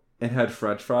grill, and had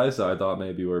French fries that I thought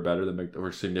maybe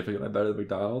were significantly better than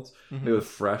McDonald's, maybe with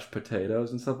fresh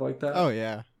potatoes and stuff like that? Oh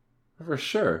yeah, for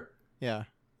sure. Yeah.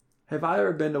 Have I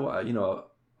ever been to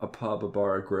a pub, a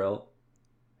bar, a grill,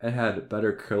 and had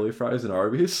better curly fries than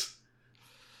Arby's?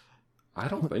 I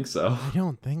don't think so. I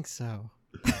don't think so.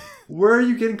 Where are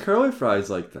you getting curly fries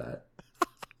like that?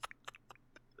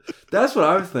 That's what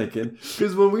I'm thinking.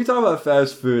 Because when we talk about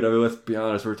fast food, I mean, let's be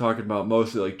honest, we're talking about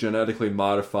mostly like genetically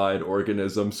modified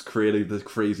organisms creating this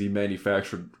crazy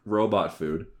manufactured robot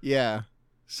food. Yeah.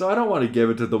 So I don't want to give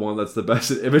it to the one that's the best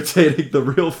at imitating the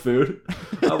real food.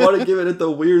 I want to give it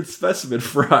the weird specimen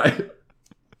fry.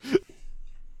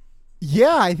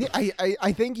 Yeah,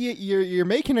 I think you're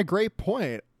making a great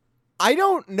point. I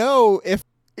don't know if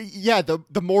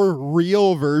the more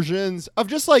real versions of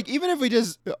just like, even if we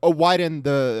just widen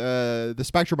the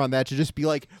spectrum on that to just be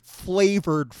like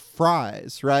flavored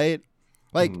fries, right?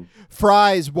 Like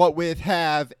fries what with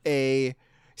have a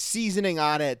seasoning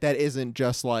on it that isn't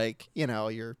just like,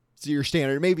 your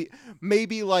standard.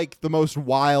 Maybe like the most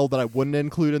wild that I wouldn't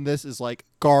include in this is like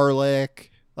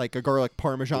garlic like a garlic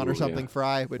parmesan or something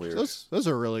fry, which those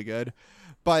are really good.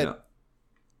 But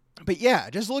yeah,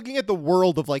 just looking at the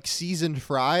world of like seasoned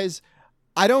fries,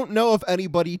 I don't know if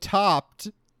anybody topped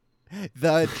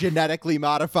the genetically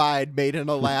modified, made in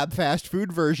a lab fast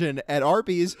food version at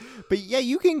Arby's. But yeah,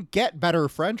 you can get better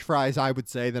French fries, I would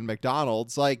say, than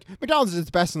McDonald's. Like McDonald's is its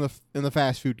best in the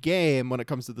fast food game when it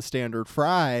comes to the standard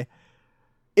fry.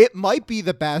 It might be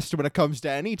the best when it comes to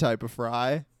any type of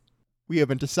fry. We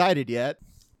haven't decided yet.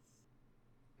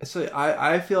 So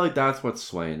I feel like that's what's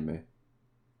swaying me.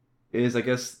 Is, I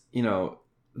guess, the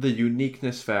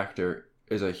uniqueness factor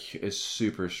is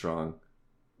super strong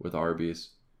with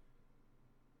Arby's.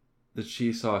 The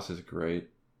cheese sauce is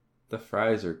great. The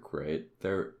fries are great.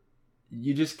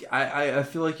 I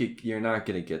feel like you're not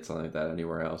gonna get something like that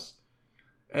anywhere else.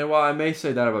 And while I may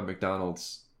say that about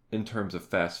McDonald's in terms of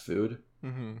fast food,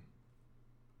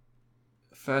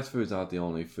 fast food's not the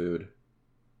only food.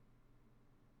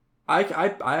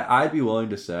 I'd be willing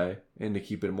to say, and to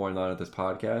keep it more in line with this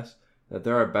podcast, that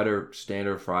there are better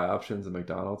standard fry options than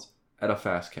McDonald's at a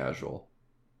fast casual.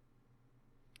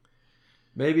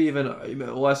 Maybe even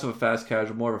less of a fast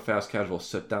casual, more of a fast casual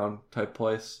sit-down type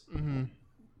place.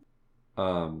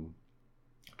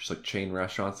 Just like chain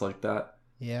restaurants like that.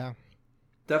 Yeah.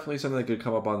 Definitely something that could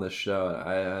come up on this show.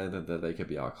 I think that they could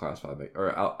be outclassed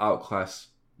outclass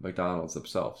McDonald's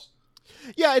themselves.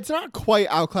 Yeah, it's not quite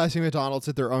outclassing McDonald's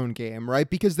at their own game, right?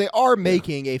 Because they are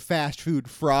making a fast food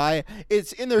fry.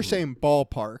 It's in their same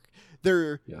ballpark.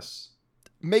 They're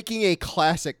making a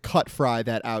classic cut fry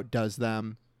that outdoes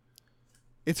them.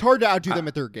 It's hard to outdo them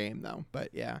at their game, though. But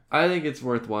yeah, I think it's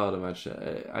worthwhile to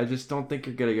mention. I just don't think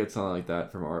you're gonna get something like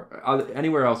that from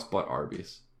anywhere else but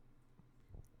Arby's.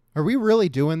 Are we really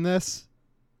doing this?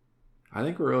 I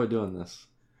think we're really doing this.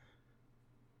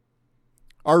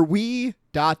 Are we ...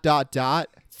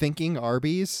 thinking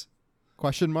Arby's? ?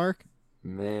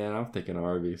 Man, I'm thinking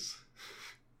Arby's.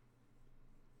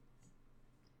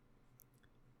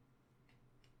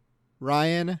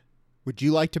 Ryan, would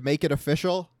you like to make it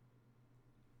official?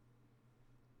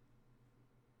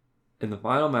 In the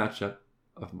final matchup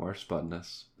of March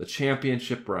Spudness, the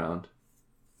championship round,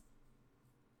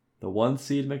 the 1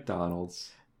 seed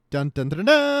McDonald's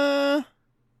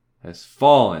has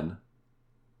fallen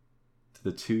to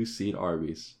the 2 seed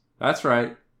Arby's. That's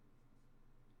right.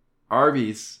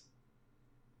 Arby's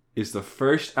is the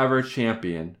first ever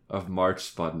champion of March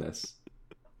Spudness.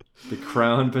 The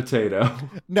crown potato.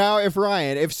 Now,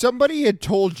 if somebody had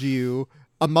told you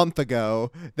a month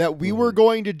ago that we were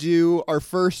going to do our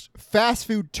first fast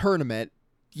food tournament,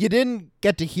 you didn't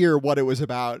get to hear what it was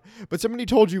about, but somebody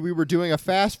told you we were doing a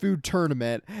fast food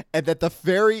tournament and that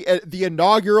the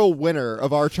inaugural winner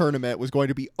of our tournament was going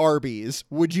to be Arby's,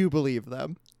 would you believe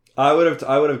them? I would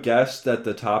have guessed that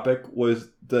the topic was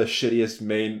the shittiest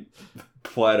main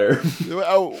platter.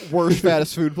 Worst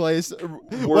fast food place.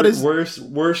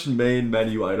 Worst main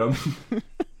menu item.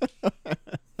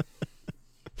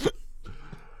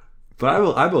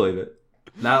 But I believe it.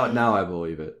 Now I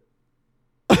believe it.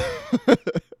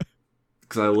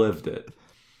 Because I lived it.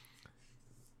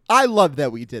 I love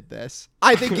that we did this.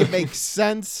 I think it makes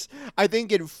sense. I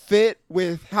think it fit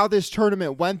with how this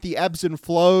tournament went, the ebbs and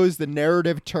flows, the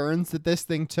narrative turns that this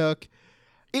thing took.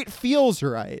 It feels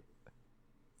right.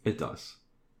 It does.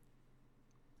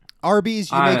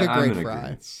 Arby's, you make a great fry.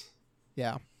 Agreement.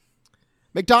 Yeah.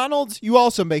 McDonald's, you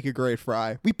also make a great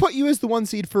fry. We put you as the 1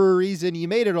 seed for a reason. You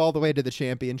made it all the way to the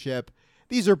championship.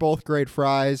 These are both great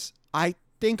fries. I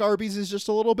think Arby's is just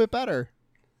a little bit better.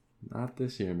 Not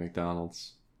this year,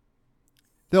 McDonald's.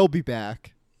 They'll be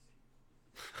back.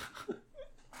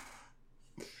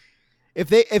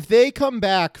 If they come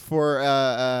back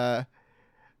for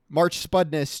March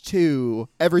Spudness 2,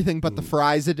 everything but the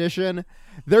fries edition,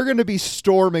 they're going to be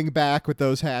storming back with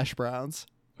those hash browns.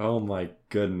 Oh my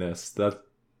goodness. That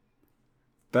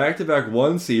back-to-back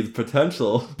 1 seeds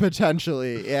potential.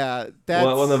 Potentially, yeah. That's...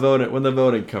 When the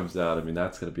voting comes out, I mean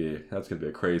that's gonna be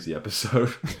a crazy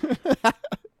episode.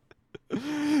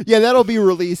 Yeah, that'll be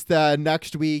released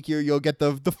next week. You'll get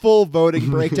the full voting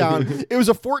breakdown. It was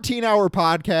a 14-hour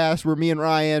podcast where me and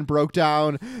Ryan broke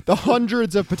down the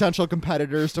hundreds of potential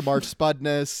competitors to March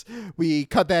Spudness. We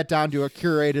cut that down to a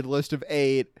curated list of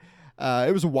 8.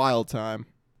 It was a wild time.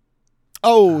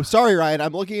 Oh, sorry, Ryan.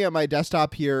 I'm looking at my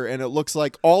desktop here, and it looks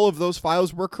like all of those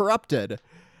files were corrupted.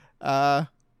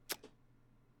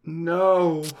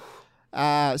 No.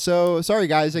 So sorry,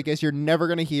 guys. I guess you're never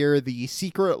going to hear the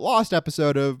secret lost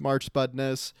episode of March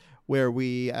Spudness where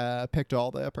we picked all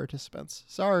the participants.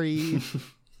 Sorry.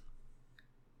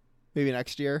 Maybe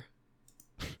next year.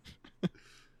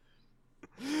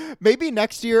 Maybe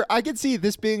next year, I could see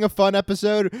this being a fun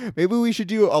episode. Maybe we should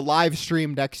do a live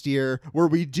stream next year where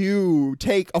we do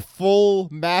take a full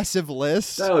massive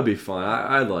list. That would be fun.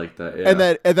 I'd like that.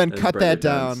 Yeah. And then cut that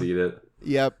down. Seed it.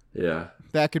 Yep. Yeah.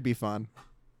 That could be fun.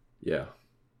 Yeah.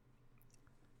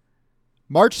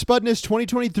 March Spudness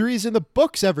 2023 is in the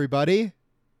books, everybody.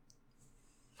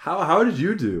 How did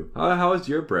you do? How was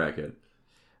your bracket?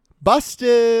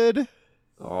 Busted.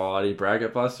 Oh, any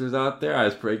bracket busters out there? I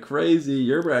was pretty crazy.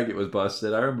 Your bracket was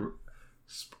busted. I remember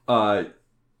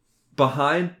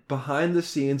behind the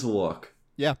scenes look.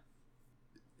 Yeah.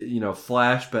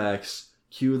 Flashbacks.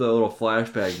 Cue the little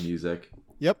flashback music.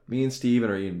 Yep. Me and Steven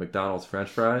are eating McDonald's French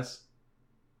fries.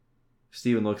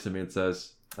 Steven looks at me and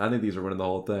says, I think these are winning the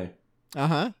whole thing.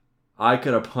 Uh-huh. I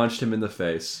could have punched him in the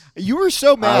face. You were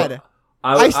so mad.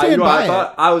 I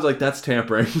thought I was like, that's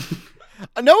tampering.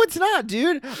 No, it's not,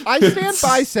 dude. I stand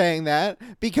by saying that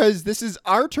because this is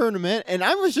our tournament, and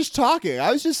I was just talking.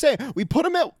 I was just saying, we put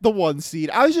him at the 1 seed.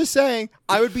 I was just saying,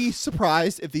 I would be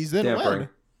surprised if these didn't win.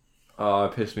 Oh,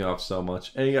 it pissed me off so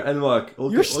much. And look,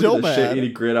 You're still look at the mad.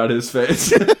 shit-eating grin on his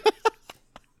face. It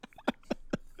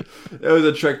was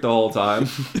a trick the whole time.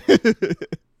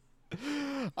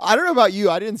 I don't know about you.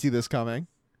 I didn't see this coming.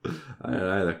 I didn't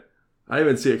either. I didn't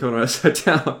even see it coming when I sat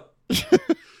down.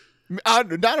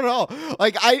 Not at all.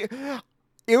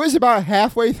 It was about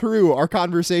halfway through our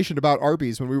conversation about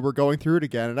Arby's when we were going through it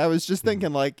again, and I was just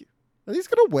thinking, like, are these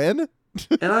gonna win?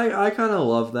 And I kind of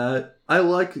love that. I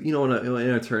like, in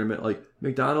a tournament, like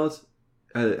McDonald's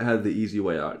had the easy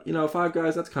way out. 5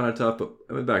 Guys, that's kind of tough,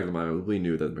 but back in the mind, we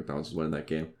knew that McDonald's was winning that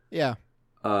game. Yeah.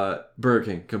 Burger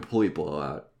King, complete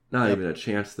blowout. Not even a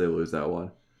chance they lose that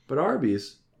one. But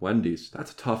Arby's, Wendy's,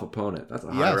 that's a tough opponent. That's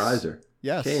a high riser.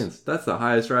 Yes. Canes, that's the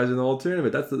highest riser in the whole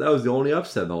tournament. That was the only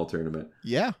upset in the whole tournament.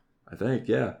 Yeah. I think,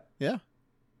 yeah. Yeah.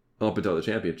 Up until the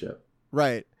championship.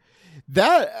 Right.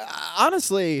 That,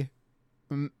 honestly,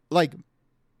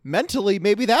 mentally,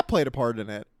 maybe that played a part in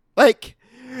it.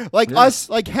 Us,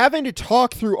 having to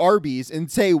talk through Arby's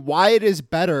and say why it is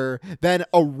better than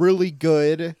a really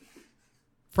good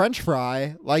French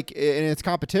fry, in its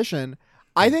competition,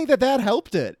 I think that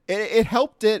helped it. It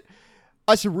helped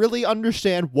us really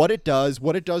understand what it does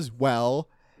well.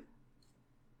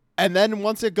 And then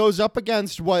once it goes up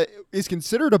against what is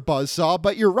considered a buzzsaw,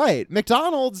 but you're right,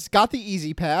 McDonald's got the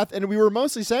easy path, and we were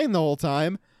mostly saying the whole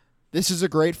time, this is a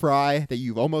great fry that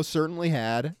you've almost certainly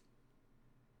had.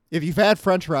 If you've had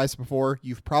French fries before,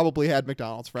 you've probably had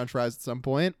McDonald's French fries at some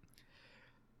point.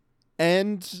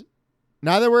 And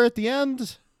now that we're at the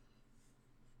end,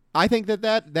 I think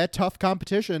that tough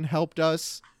competition helped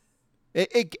us.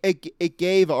 It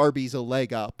gave Arby's a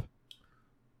leg up.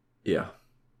 Yeah.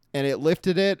 And it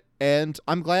lifted it, and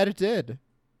I'm glad it did.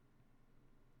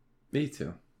 Me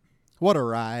too. What a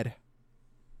ride.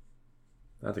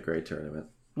 That's a great tournament.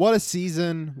 What a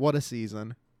season. What a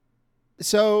season.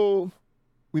 So,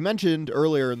 we mentioned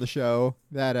earlier in the show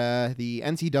that the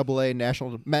NCAA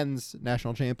Men's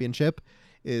National Championship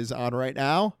is on right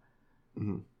now.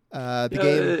 Mm-hmm. The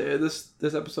game.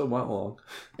 This episode went long.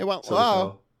 It went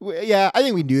long. Yeah, I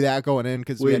think we knew that going in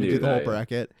because we had to do the whole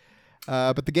bracket.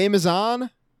 But the game is on.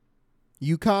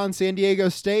 UConn, San Diego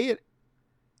State.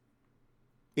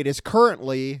 It is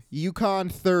currently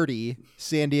UConn 30,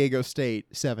 San Diego State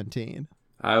 17.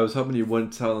 I was hoping you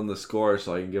wouldn't tell them the score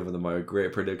so I can give them my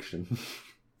great prediction.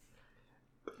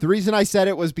 The reason I said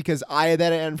it was because I had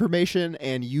that information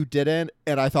and you didn't,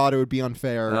 and I thought it would be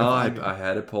unfair. No, I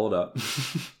had it pulled up.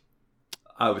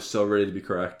 I was so ready to be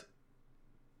correct.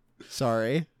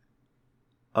 Sorry.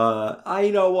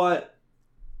 You know what?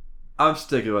 I'm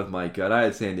sticking with my gut. I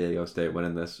had San Diego State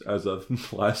winning this as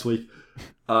of last week.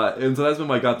 And so that's been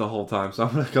my gut the whole time, so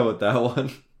I'm going to go with that one.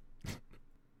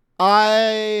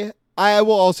 I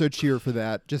will also cheer for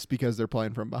that just because they're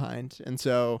playing from behind. And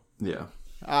so yeah.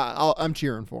 I'm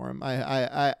cheering for them.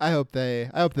 I hope they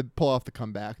pull off the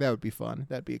comeback. That would be fun.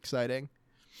 That'd be exciting.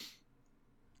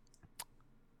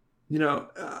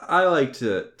 I like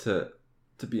to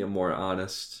be more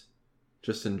honest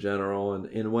just in general,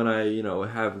 and when I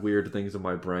have weird things in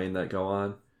my brain that go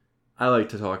on, I like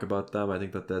to talk about them. I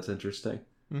think that's interesting.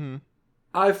 Mm-hmm.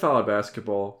 I've followed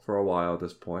basketball for a while at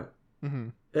this point. Mm-hmm.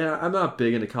 Yeah, I'm not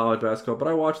big into college basketball, but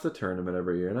I watch the tournament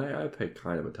every year, and I pay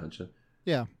kind of attention.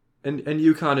 Yeah. And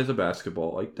UConn is a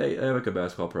basketball. They have a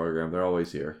basketball program. They're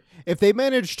always here. If they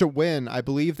manage to win, I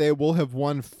believe they will have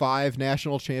won 5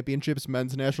 national championships,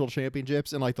 men's national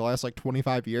championships, in the last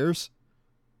 25 years.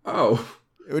 Oh.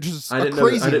 Which is I didn't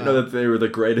know that they were the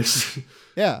greatest.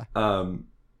 Yeah.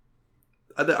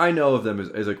 I know of them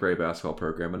as a great basketball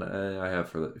program, and I have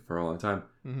for a long time.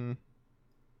 Mm-hmm.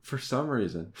 For some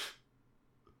reason,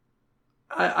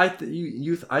 I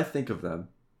think of them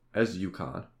as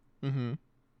UConn. Mm-hmm.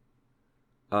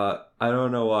 I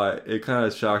don't know why. It kind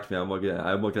of shocked me. I'm looking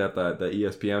at the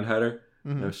ESPN header.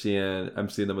 Mm-hmm. I'm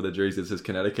seeing them with a jersey that says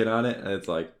Connecticut on it, and it's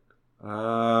like,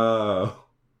 oh,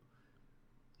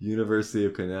 University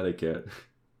of Connecticut.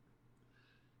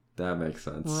 That makes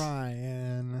sense.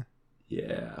 Ryan.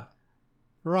 Yeah.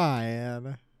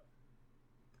 Ryan.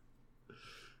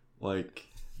 Like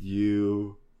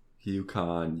UConn,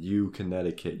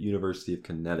 Connecticut, University of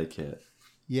Connecticut.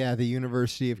 Yeah, the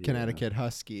University of Connecticut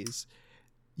Huskies.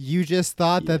 You just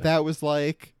thought that was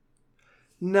like...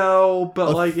 No,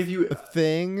 but like if you... A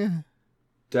thing?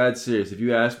 Dead serious. If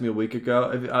you asked me a week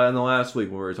ago, in the last week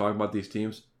when we were talking about these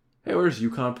teams, hey, where does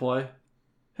UConn play?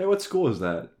 Hey, what school is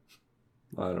that?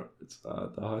 It's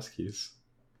the Huskies.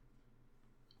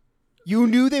 You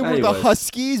knew they were the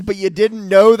Huskies, but you didn't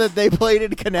know that they played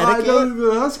in Connecticut? I know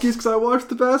the Huskies because I watched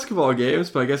the basketball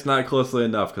games, but I guess not closely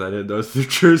enough because I didn't notice the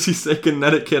jersey say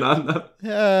Connecticut on them.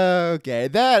 Okay,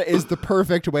 that is the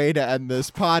perfect way to end this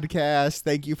podcast.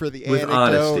 Thank you for the With anecdote.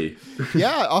 honesty.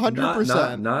 Yeah,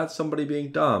 100%. Not somebody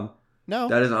being dumb. No.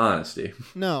 That is honesty.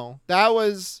 No, that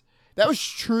was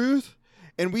truth.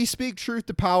 And we speak truth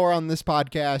to power on this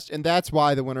podcast, and that's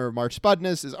why the winner of March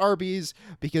Spudness is Arby's,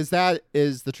 because that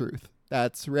is the truth.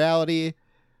 That's reality,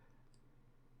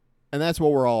 and that's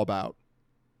what we're all about.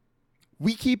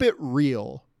 We keep it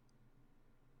real.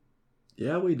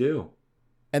 Yeah, we do.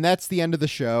 And that's the end of the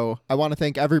show. I want to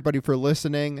thank everybody for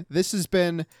listening. This has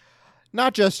been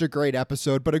not just a great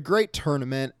episode, but a great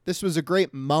tournament. This was a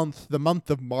great month, the month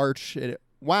of March. It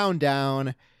wound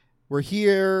down. We're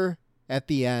here at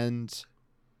the end.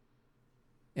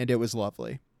 And it was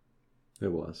lovely.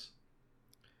 It was.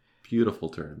 Beautiful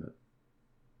tournament.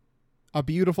 A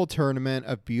beautiful tournament,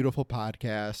 a beautiful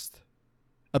podcast,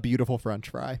 a beautiful French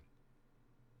fry.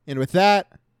 And with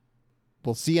that,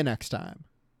 we'll see you next time.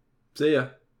 See ya.